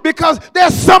on you because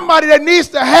there's somebody that needs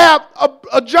to have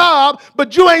a job,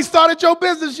 but you ain't started your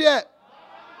business yet.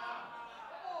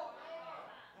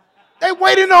 They're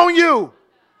waiting on you.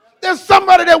 There's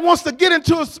somebody that wants to get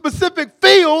into a specific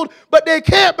field, but they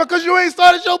can't because you ain't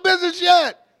started your business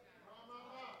yet.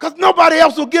 Because nobody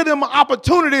else will give them an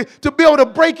opportunity to be able to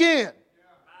break in.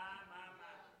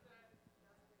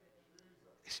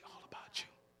 It's all about you.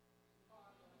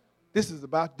 This is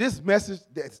about this message.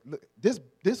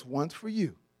 This one's for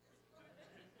you.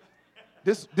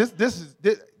 This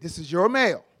is your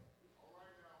mail.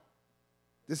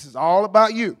 This is all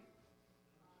about you.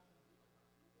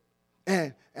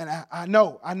 And I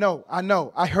know.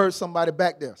 I heard somebody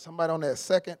back there, somebody on that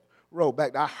second row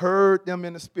back there. I heard them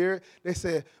in the spirit. They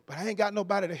said, but I ain't got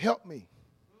nobody to help me.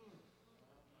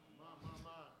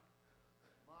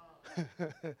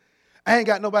 I ain't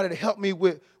got nobody to help me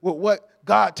with what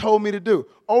God told me to do.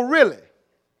 Oh, really?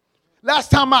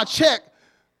 Last time I checked,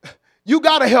 you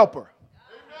got a helper.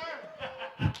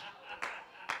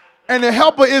 And the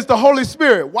helper is the Holy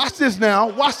Spirit. Watch this now.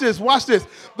 Watch this.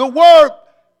 The word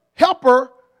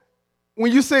helper,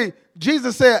 when you say,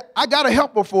 Jesus said, I got a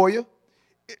helper for you,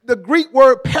 the Greek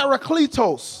word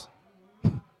parakletos.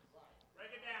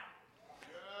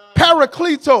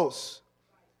 Parakletos.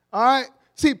 All right?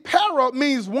 See, para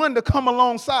means one to come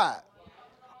alongside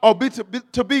or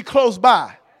to be close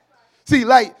by. See,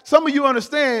 like some of you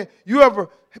understand, you ever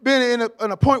been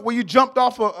in a point where you jumped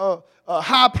off a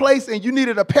high place and you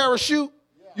needed a parachute?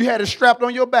 You had it strapped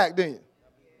on your back, didn't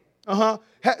you?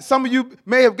 Some of you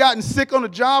may have gotten sick on the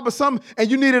job or something, and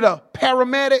you needed a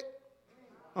paramedic.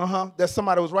 That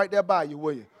somebody was right there by you,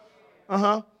 will you?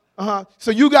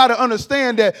 So you got to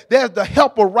understand that there's the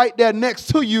helper right there next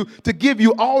to you to give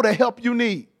you all the help you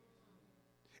need.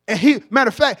 And matter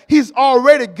of fact, he's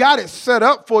already got it set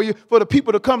up for you, for the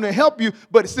people to come and help you.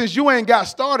 But since you ain't got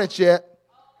started yet,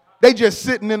 they just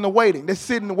sitting in the waiting. They're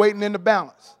sitting waiting in the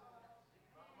balance.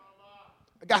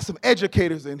 I got some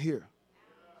educators in here.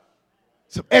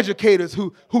 Some educators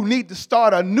who need to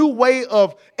start a new way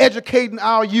of educating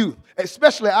our youth,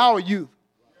 especially our youth.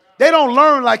 They don't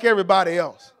learn like everybody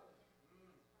else.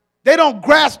 They don't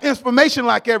grasp information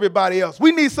like everybody else.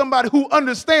 We need somebody who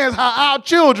understands how our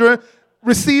children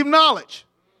receive knowledge.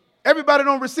 Everybody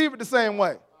don't receive it the same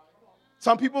way.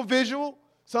 Some people visual,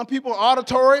 some people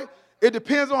auditory. It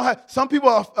depends on how. Some people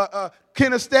are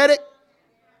kinesthetic.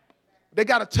 They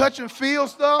got to touch and feel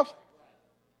stuff.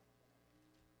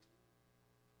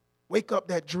 Wake up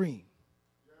that dream.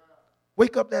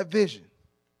 Wake up that vision.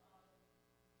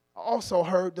 I also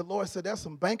heard the Lord said there's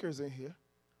some bankers in here.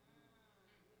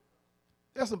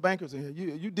 There's some bankers in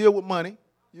here. You deal with money.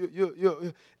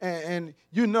 And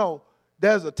you know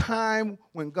there's a time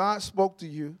when God spoke to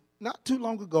you, not too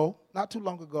long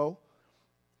ago.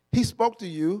 He spoke to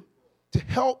you to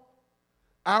help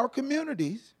our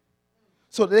communities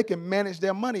so that they can manage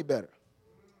their money better.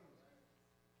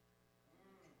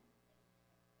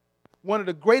 One of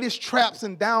the greatest traps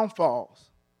and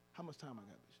downfalls. How much time I got?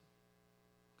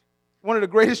 One of the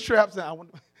greatest traps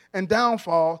and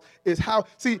downfalls is how,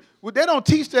 they don't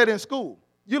teach that in school.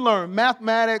 You learn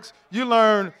mathematics, you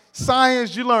learn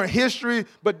science, you learn history,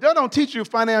 but they don't teach you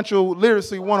financial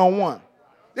literacy 101.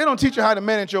 They don't teach you how to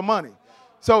manage your money.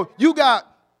 So you got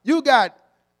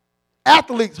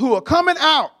athletes who are coming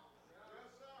out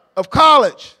of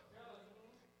college,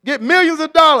 get millions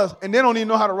of dollars, and they don't even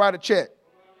know how to write a check.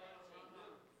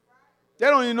 They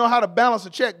don't even know how to balance a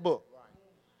checkbook.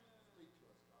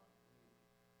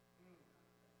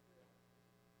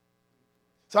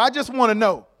 So I just want to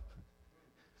know.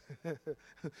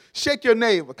 Shake your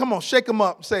neighbor. Come on, shake them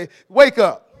up and say, wake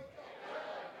up.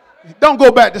 Don't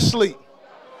go back to sleep.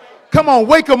 Come on,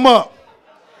 wake them up.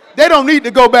 They don't need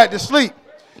to go back to sleep.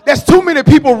 There's too many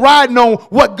people riding on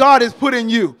what God has put in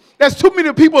you. There's too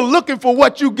many people looking for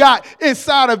what you got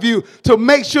inside of you to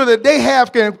make sure that they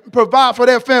can provide for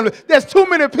their family. There's too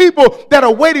many people that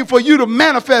are waiting for you to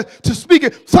manifest, to speak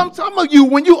it. Some of you,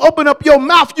 when you open up your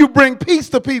mouth, you bring peace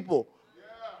to people.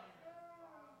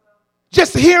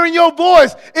 Just hearing your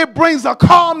voice, it brings a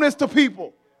calmness to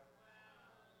people.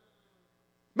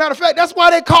 Matter of fact, that's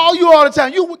why they call you all the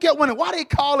time. You get wondering, why they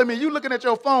calling me? You looking at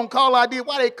your phone, call ID,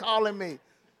 why they calling me?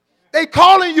 They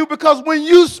calling you because when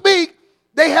you speak,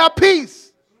 they have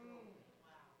peace.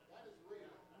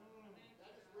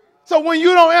 So when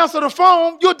you don't answer the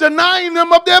phone, you're denying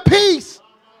them of their peace.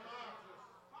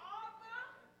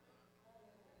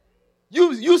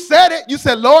 You said it. You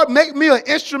said, Lord, make me an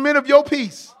instrument of your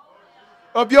peace,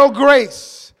 of your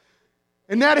grace.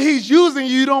 And now that he's using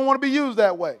you, you don't want to be used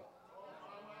that way.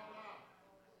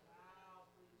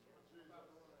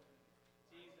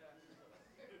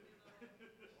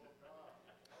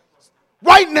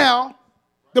 Right now,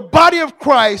 the body of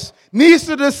Christ needs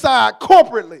to decide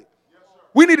corporately.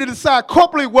 We need to decide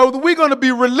corporately whether we're going to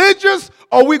be religious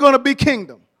or we're going to be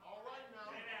kingdom.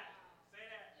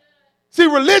 See,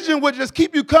 religion would just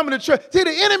keep you coming to church. See,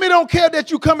 the enemy don't care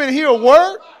that you come and hear a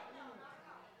word.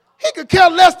 He could care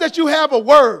less that you have a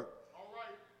word.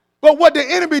 But what the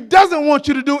enemy doesn't want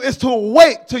you to do is to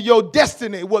awake to your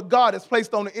destiny, what God has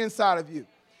placed on the inside of you.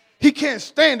 He can't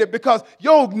stand it because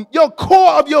your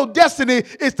core of your destiny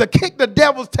is to kick the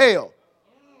devil's tail.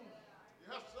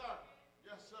 Yes, sir.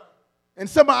 Yes, sir. And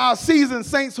some of our seasoned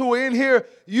saints who are in here,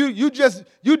 you just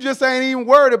ain't even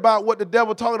worried about what the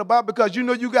devil talking about because you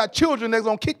know you got children that's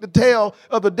going to kick the tail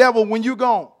of the devil when you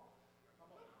gone.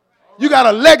 You got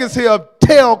a legacy of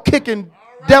tail kicking,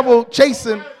 devil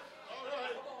chasing,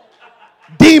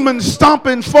 demon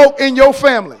stomping folk in your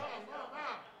family.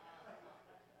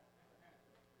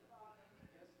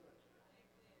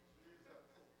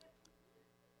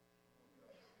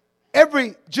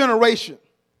 Every generation,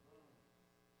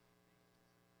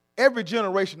 I'm going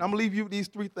to leave you with these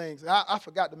three things. I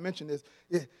forgot to mention this.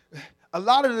 A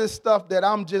lot of this stuff that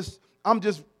I'm just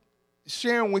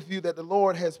sharing with you that the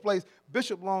Lord has placed.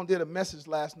 Bishop Long did a message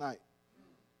last night.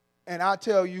 And I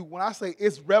tell you, when I say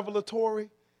it's revelatory,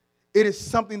 it is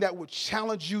something that will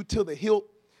challenge you to the hilt.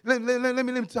 Let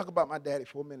me talk about my daddy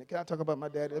for a minute. Can I talk about my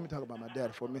daddy? Let me talk about my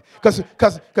daddy for a minute. Because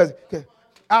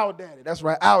our daddy, that's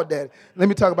right, our daddy. Let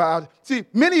me talk about our. See,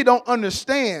 many don't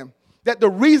understand that the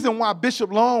reason why Bishop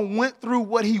Long went through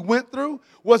what he went through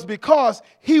was because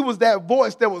he was that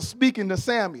voice that was speaking to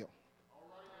Samuel.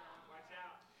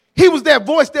 He was that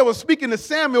voice that was speaking to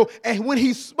Samuel, and when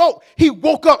he spoke, he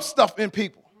woke up stuff in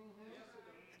people.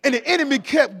 And the enemy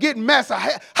kept getting mad.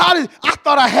 I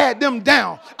thought I had them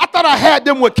down. I thought I had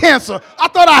them with cancer. I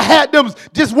thought I had them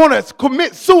just want to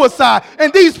commit suicide.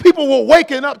 And these people were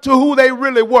waking up to who they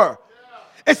really were.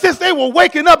 And since they were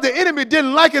waking up, the enemy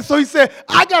didn't like it. So he said,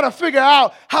 I got to figure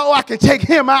out how I can take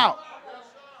him out.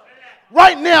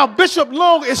 Right now, Bishop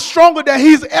Long is stronger than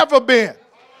he's ever been.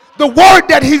 The word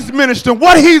that he's ministering,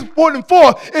 what he's putting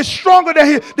forth is stronger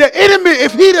than the enemy.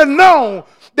 If he'd have known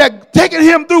that taking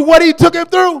him through what he took him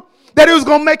through, that it was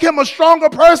going to make him a stronger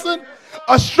person,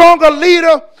 a stronger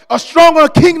leader, a stronger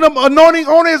kingdom anointing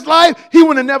on his life, he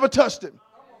would have never touched him.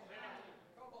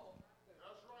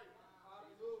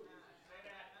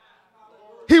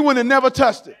 He would have never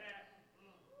touched it.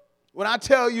 When I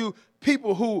tell you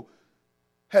people who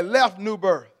had left New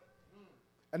Birth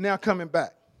are now coming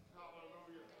back.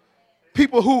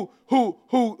 People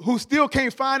who still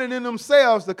can't find it in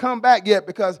themselves to come back yet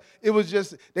because it was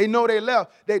just, they know they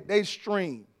left. They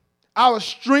stream. Our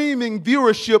streaming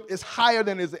viewership is higher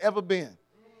than it's ever been.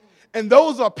 And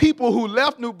those are people who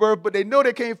left New Birth, but they know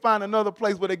they can't find another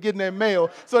place where they're getting their mail,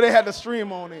 so they had to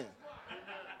stream on in.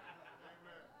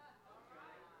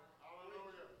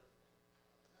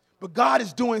 But God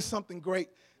is doing something great.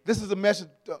 This is a message.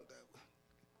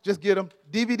 Just get them.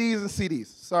 DVDs and CDs.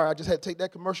 Sorry, I just had to take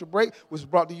that commercial break, which was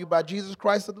brought to you by Jesus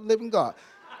Christ of the living God.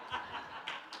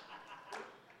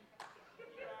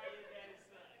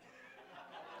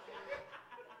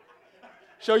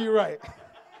 Show you right.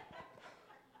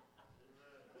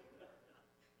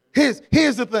 Here's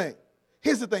the thing.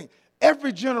 Here's the thing.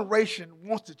 Every generation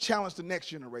wants to challenge the next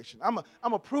generation. I'm going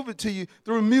to prove it to you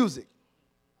through music.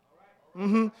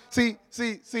 Mm-hmm.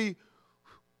 See,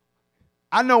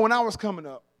 I know when I was coming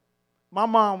up, my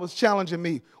mom was challenging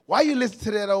me. Why you listen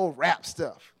to that old rap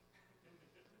stuff?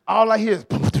 All I hear is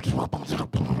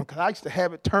because I used to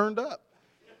have it turned up.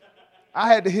 I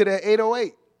had to hear that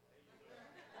 808.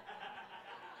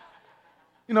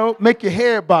 You know, make your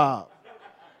hair bob.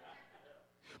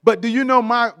 But do you know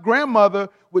my grandmother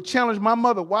would challenge my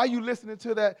mother, why are you listening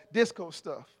to that disco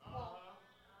stuff?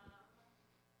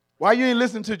 Why you ain't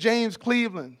listening to James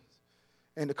Cleveland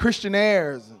and the Christian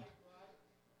Airs?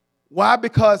 Why?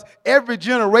 Because every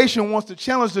generation wants to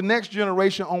challenge the next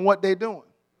generation on what they're doing.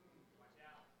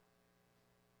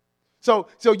 So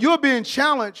you're being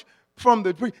challenged from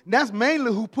that's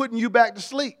mainly who putting you back to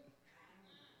sleep.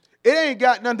 It ain't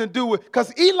got nothing to do with,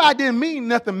 because Eli didn't mean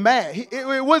nothing bad.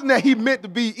 It wasn't that he meant to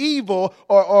be evil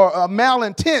or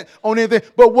malintent on anything,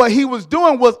 but what he was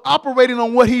doing was operating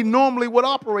on what he normally would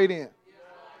operate in.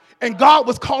 And God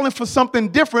was calling for something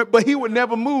different, but he would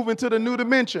never move into the new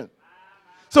dimension.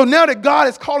 So now that God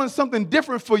is calling something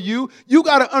different for you, you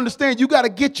got to understand, you got to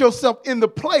get yourself in the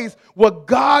place where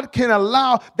God can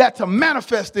allow that to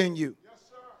manifest in you.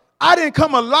 I didn't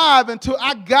come alive until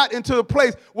I got into a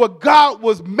place where God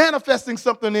was manifesting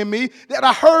something in me, that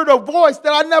I heard a voice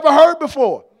that I never heard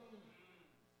before.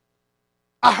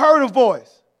 I heard a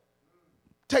voice.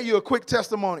 Tell you a quick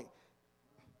testimony.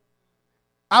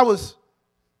 I'm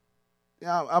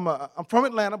from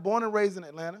Atlanta, born and raised in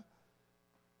Atlanta.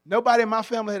 Nobody in my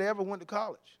family had ever went to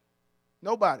college.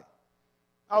 Nobody.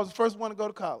 I was the first one to go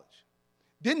to college.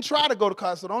 Didn't try to go to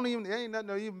college, so there ain't nothing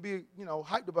to even be,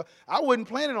 hyped about. I wasn't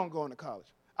planning on going to college.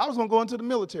 I was going to go into the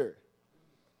military.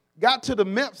 Got to the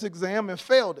MEPS exam and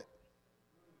failed it.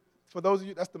 For those of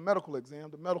you, that's the medical exam,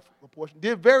 the medical portion.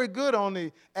 Did very good on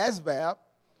the ASVAB,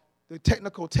 the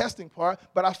technical testing part,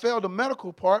 but I failed the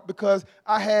medical part because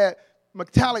I had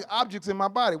metallic objects in my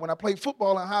body. When I played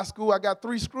football in high school, I got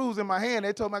 3 screws in my hand.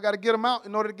 They told me I got to get them out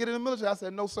in order to get in the military. I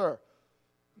said, no, sir.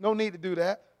 No need to do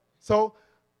that. So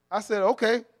I said,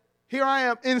 okay, here I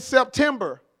am in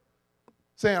September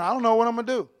saying, I don't know what I'm going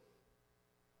to do.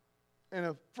 And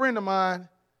a friend of mine,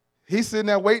 he's sitting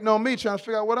there waiting on me, trying to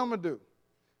figure out what I'm going to do.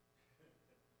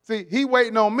 See, he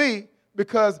waiting on me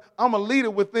because I'm a leader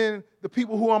within the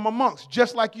people who I'm amongst,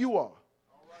 just like you are.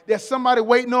 There's somebody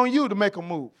waiting on you to make a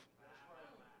move.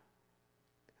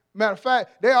 Matter of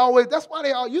fact, that's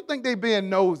why you think they being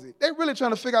nosy. They really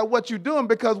trying to figure out what you're doing,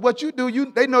 because what you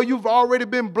do, they know you've already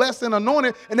been blessed and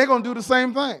anointed, and they're going to do the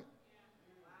same thing.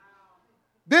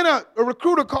 Then a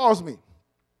recruiter calls me,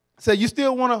 said, you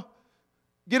still want to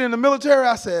get in the military?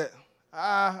 I said,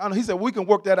 I don't know. He said, we can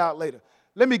work that out later.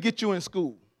 Let me get you in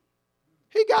school.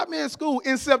 He got me in school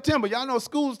in September. Y'all know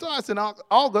school starts in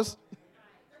August.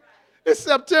 It's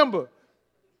September.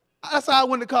 That's how I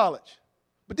went to college.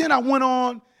 But then I went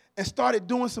on and started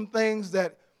doing some things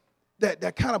that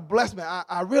kind of blessed me.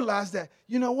 I realized that,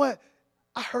 you know what?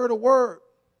 I heard a word,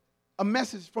 a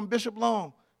message from Bishop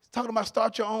Long talking about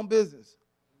start your own business.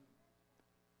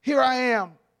 Here I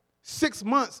am, 6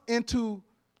 months into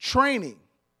training,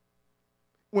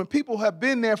 when people have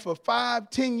been there for 5,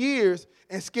 10 years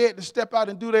and scared to step out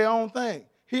and do their own thing.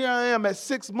 Here I am at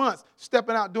 6 months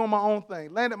stepping out doing my own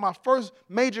thing. Landed my first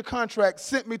major contract,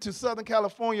 sent me to Southern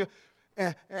California,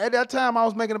 and at that time I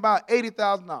was making about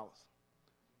 $80,000.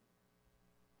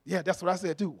 Yeah, that's what I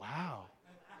said too. Wow.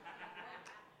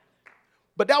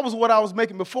 But that was what I was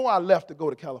making before I left to go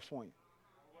to California.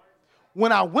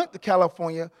 When I went to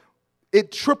California,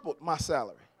 it tripled my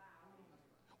salary.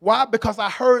 Why? Because I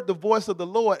heard the voice of the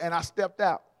Lord and I stepped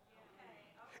out.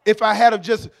 If I had have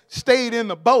just stayed in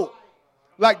the boat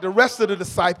like the rest of the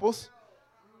disciples,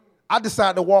 I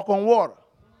decided to walk on water.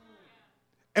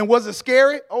 And was it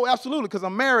scary? Oh, absolutely, because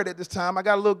I'm married at this time. I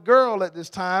got a little girl at this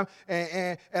time,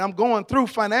 and I'm going through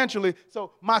financially.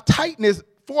 So my tightness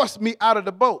forced me out of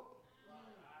the boat.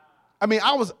 I mean,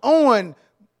 I was owing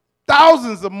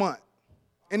thousands a month,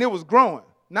 and it was growing.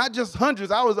 Not just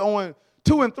hundreds. I was owing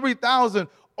 2,000 and 3,000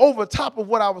 over top of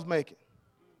what I was making.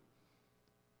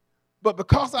 But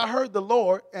because I heard the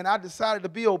Lord and I decided to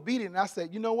be obedient, I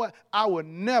said, you know what? I would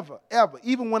never, ever,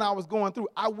 even when I was going through,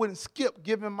 I wouldn't skip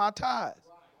giving my tithes.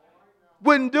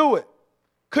 Wouldn't do it.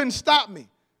 Couldn't stop me.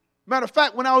 Matter of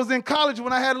fact, when I was in college,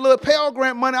 when I had a little Pell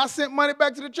Grant money, I sent money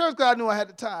back to the church because I knew I had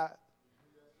to tithe.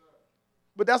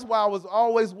 But that's why I was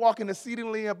always walking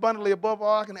exceedingly abundantly above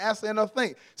all I can ask and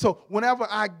think. So whenever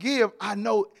I give, I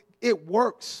know it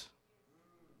works.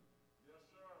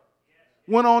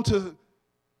 Went on to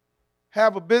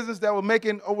have a business that was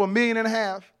making over $1.5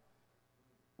 million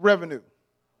revenue.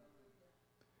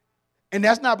 And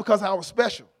that's not because I was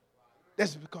special.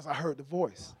 That's because I heard the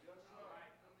voice.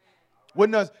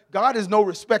 God is no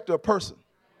respecter of person.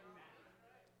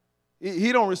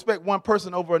 He don't respect one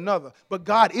person over another. But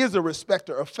God is a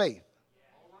respecter of faith.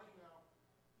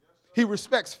 He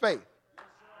respects faith.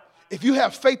 If you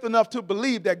have faith enough to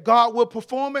believe that God will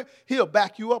perform it, he'll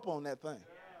back you up on that thing.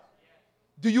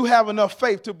 Do you have enough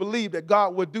faith to believe that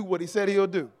God will do what he said he'll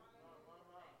do?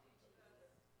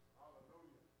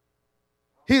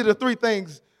 Here are the three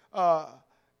things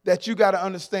that you got to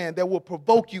understand that will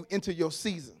provoke you into your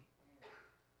season.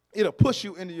 It'll push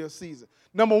you into your season.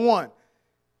 Number one,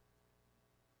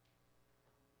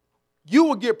 you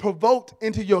will get provoked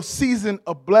into your season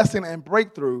of blessing and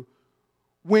breakthrough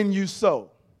when you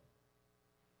sow.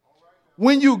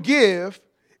 When you give,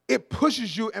 it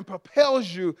pushes you and propels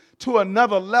you to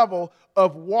another level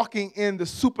of walking in the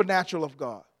supernatural of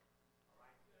God.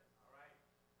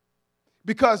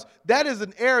 Because that is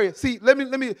an area, see, let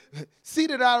me see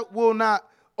that I will not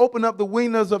open up the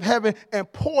windows of heaven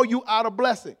and pour you out a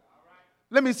blessing.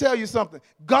 Let me tell you something.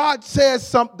 God says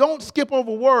something. Don't skip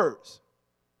over words.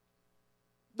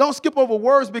 Don't skip over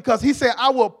words because he said, I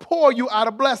will pour you out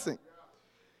a blessing.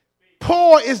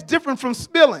 Pour is different from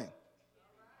spilling.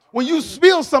 When you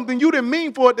spill something, you didn't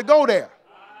mean for it to go there.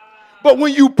 But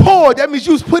when you pour, that means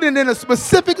you was putting it in a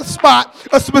specific spot,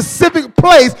 a specific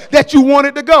place that you want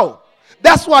it to go.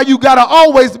 That's why you got to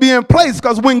always be in place,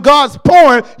 because when God's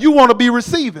pouring, you want to be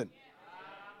receiving.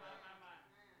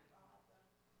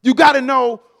 You got to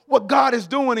know what God is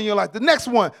doing in your life. The next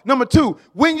one, number two,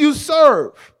 when you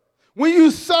serve. When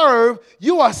you serve,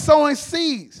 you are sowing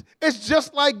seeds. It's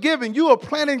just like giving. You are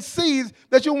planting seeds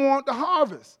that you want to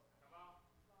harvest.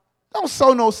 Don't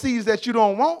sow no seeds that you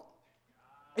don't want.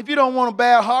 If you don't want a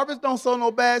bad harvest, don't sow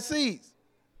no bad seeds.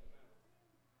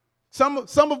 Some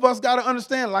of us got to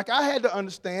understand, like I had to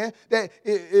understand, that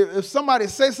if somebody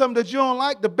says something that you don't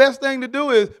like, the best thing to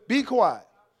do is be quiet.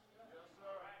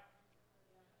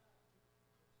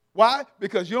 Why?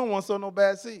 Because you don't want to sow no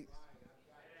bad seeds.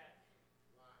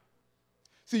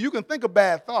 See, you can think a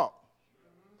bad thought,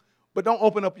 but don't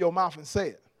open up your mouth and say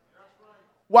it.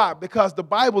 Why? Because the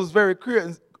Bible is very clear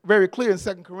in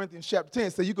 2 Corinthians chapter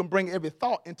 10. So you can bring every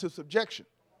thought into subjection.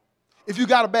 If you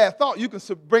got a bad thought, you can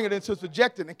bring it into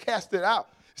subjection and cast it out.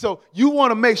 So you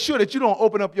want to make sure that you don't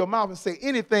open up your mouth and say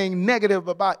anything negative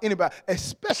about anybody,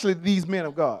 especially these men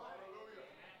of God.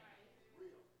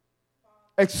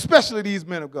 Especially these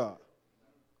men of God.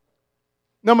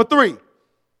 Number three,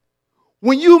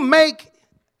 when you make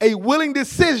a willing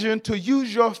decision to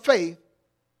use your faith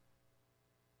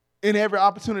in every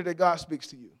opportunity that God speaks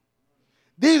to you.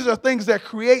 These are things that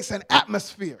creates an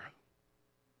atmosphere.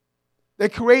 They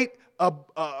create a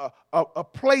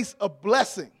place of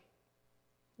blessing.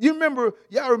 Y'all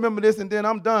remember this, and then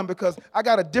I'm done because I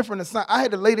got a different assignment. I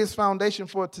had to lay this foundation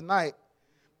for tonight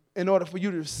in order for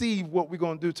you to receive what we're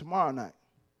going to do tomorrow night.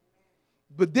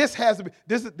 But this has to be,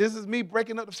 this is me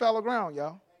breaking up the fallow ground,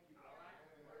 y'all.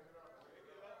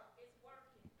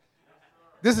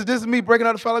 This is me breaking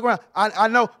up the fallow ground. I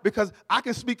know because I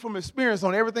can speak from experience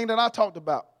on everything that I talked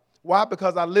about. Why?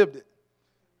 Because I lived it.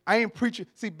 I ain't preaching.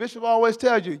 See, Bishop always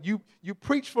tells you, you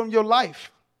preach from your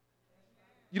life.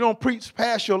 You don't preach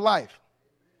past your life.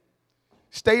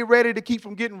 Stay ready to keep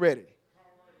from getting ready.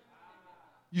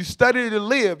 You study to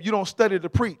live. You don't study to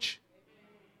preach.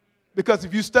 Because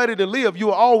if you study to live, you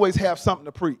will always have something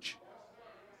to preach.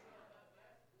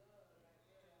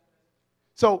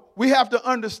 So we have to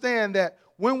understand that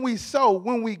when we sow,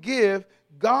 when we give,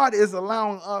 God is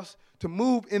allowing us to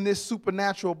move in this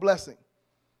supernatural blessing.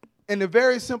 And the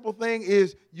very simple thing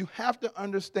is you have to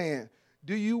understand,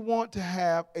 do you want to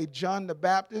have a John the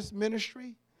Baptist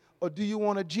ministry or do you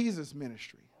want a Jesus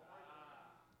ministry?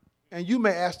 And you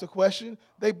may ask the question,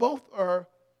 they both are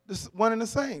one and the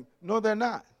same. No, they're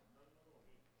not.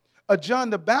 A John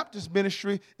the Baptist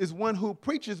ministry is one who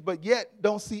preaches but yet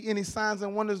don't see any signs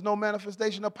and wonders, no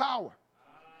manifestation of power.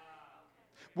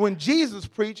 When Jesus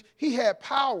preached, he had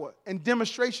power and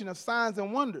demonstration of signs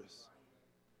and wonders.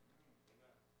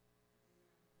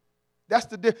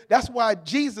 That's why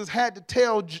Jesus had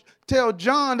to tell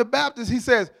John the Baptist, he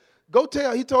says,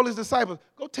 he told his disciples,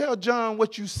 go tell John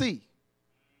what you see.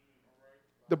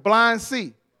 The blind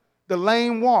see, the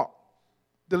lame walk,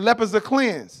 the lepers are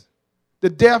cleansed, the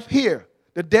deaf hear,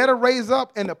 the dead are raised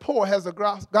up, and the poor has a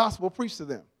gospel preached to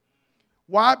them.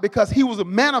 Why? Because he was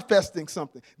manifesting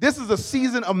something. This is a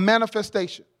season of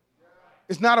manifestation.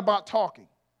 It's not about talking.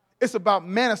 It's about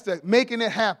making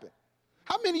it happen.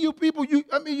 How many of you people, you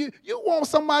want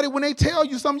somebody when they tell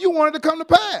you something, you want it to come to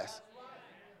pass.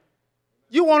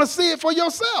 You want to see it for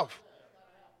yourself.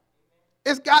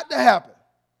 It's got to happen.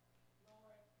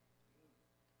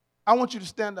 I want you to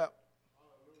stand up.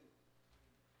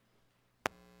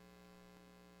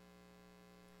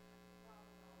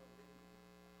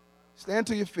 Stand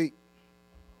to your feet.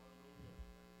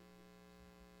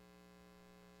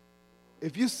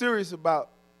 If you're serious about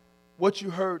what you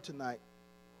heard tonight,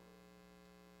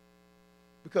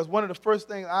 because one of the first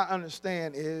things I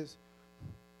understand is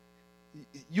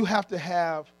you have to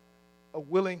have a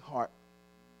willing heart.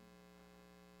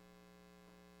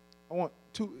 I want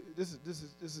this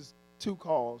is two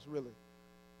calls, really.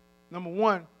 Number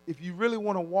one, if you really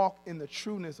want to walk in the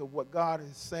trueness of what God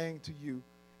is saying to you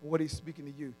and what he's speaking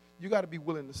to you, you got to be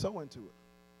willing to sow into it.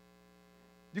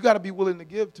 You got to be willing to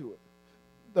give to it.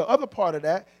 The other part of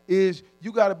that is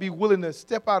you got to be willing to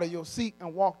step out of your seat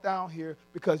and walk down here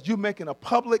because you're making a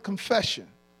public confession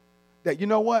that, you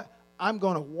know what, I'm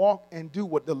going to walk and do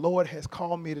what the Lord has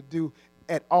called me to do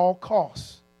at all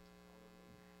costs.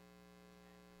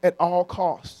 At all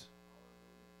costs.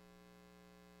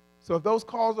 So if those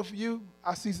calls are for you,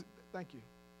 I see, thank you.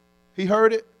 He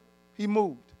heard it, he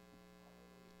moved.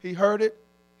 He heard it,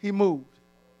 he moved.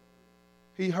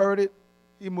 He heard it,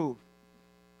 he moved.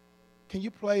 Can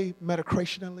you play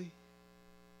Metacrationally?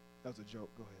 That was a joke.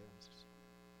 Go ahead.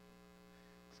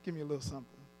 Just give me a little something.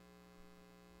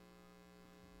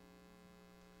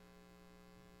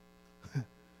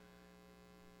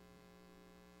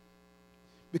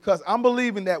 Because I'm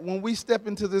believing that when we step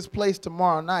into this place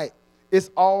tomorrow night, it's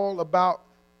all about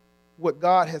what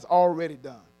God has already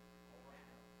done.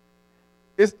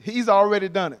 He's already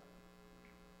done it.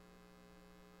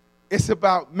 It's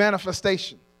about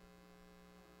manifestation.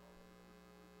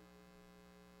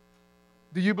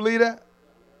 Do you believe that?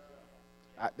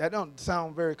 That don't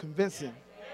sound very convincing.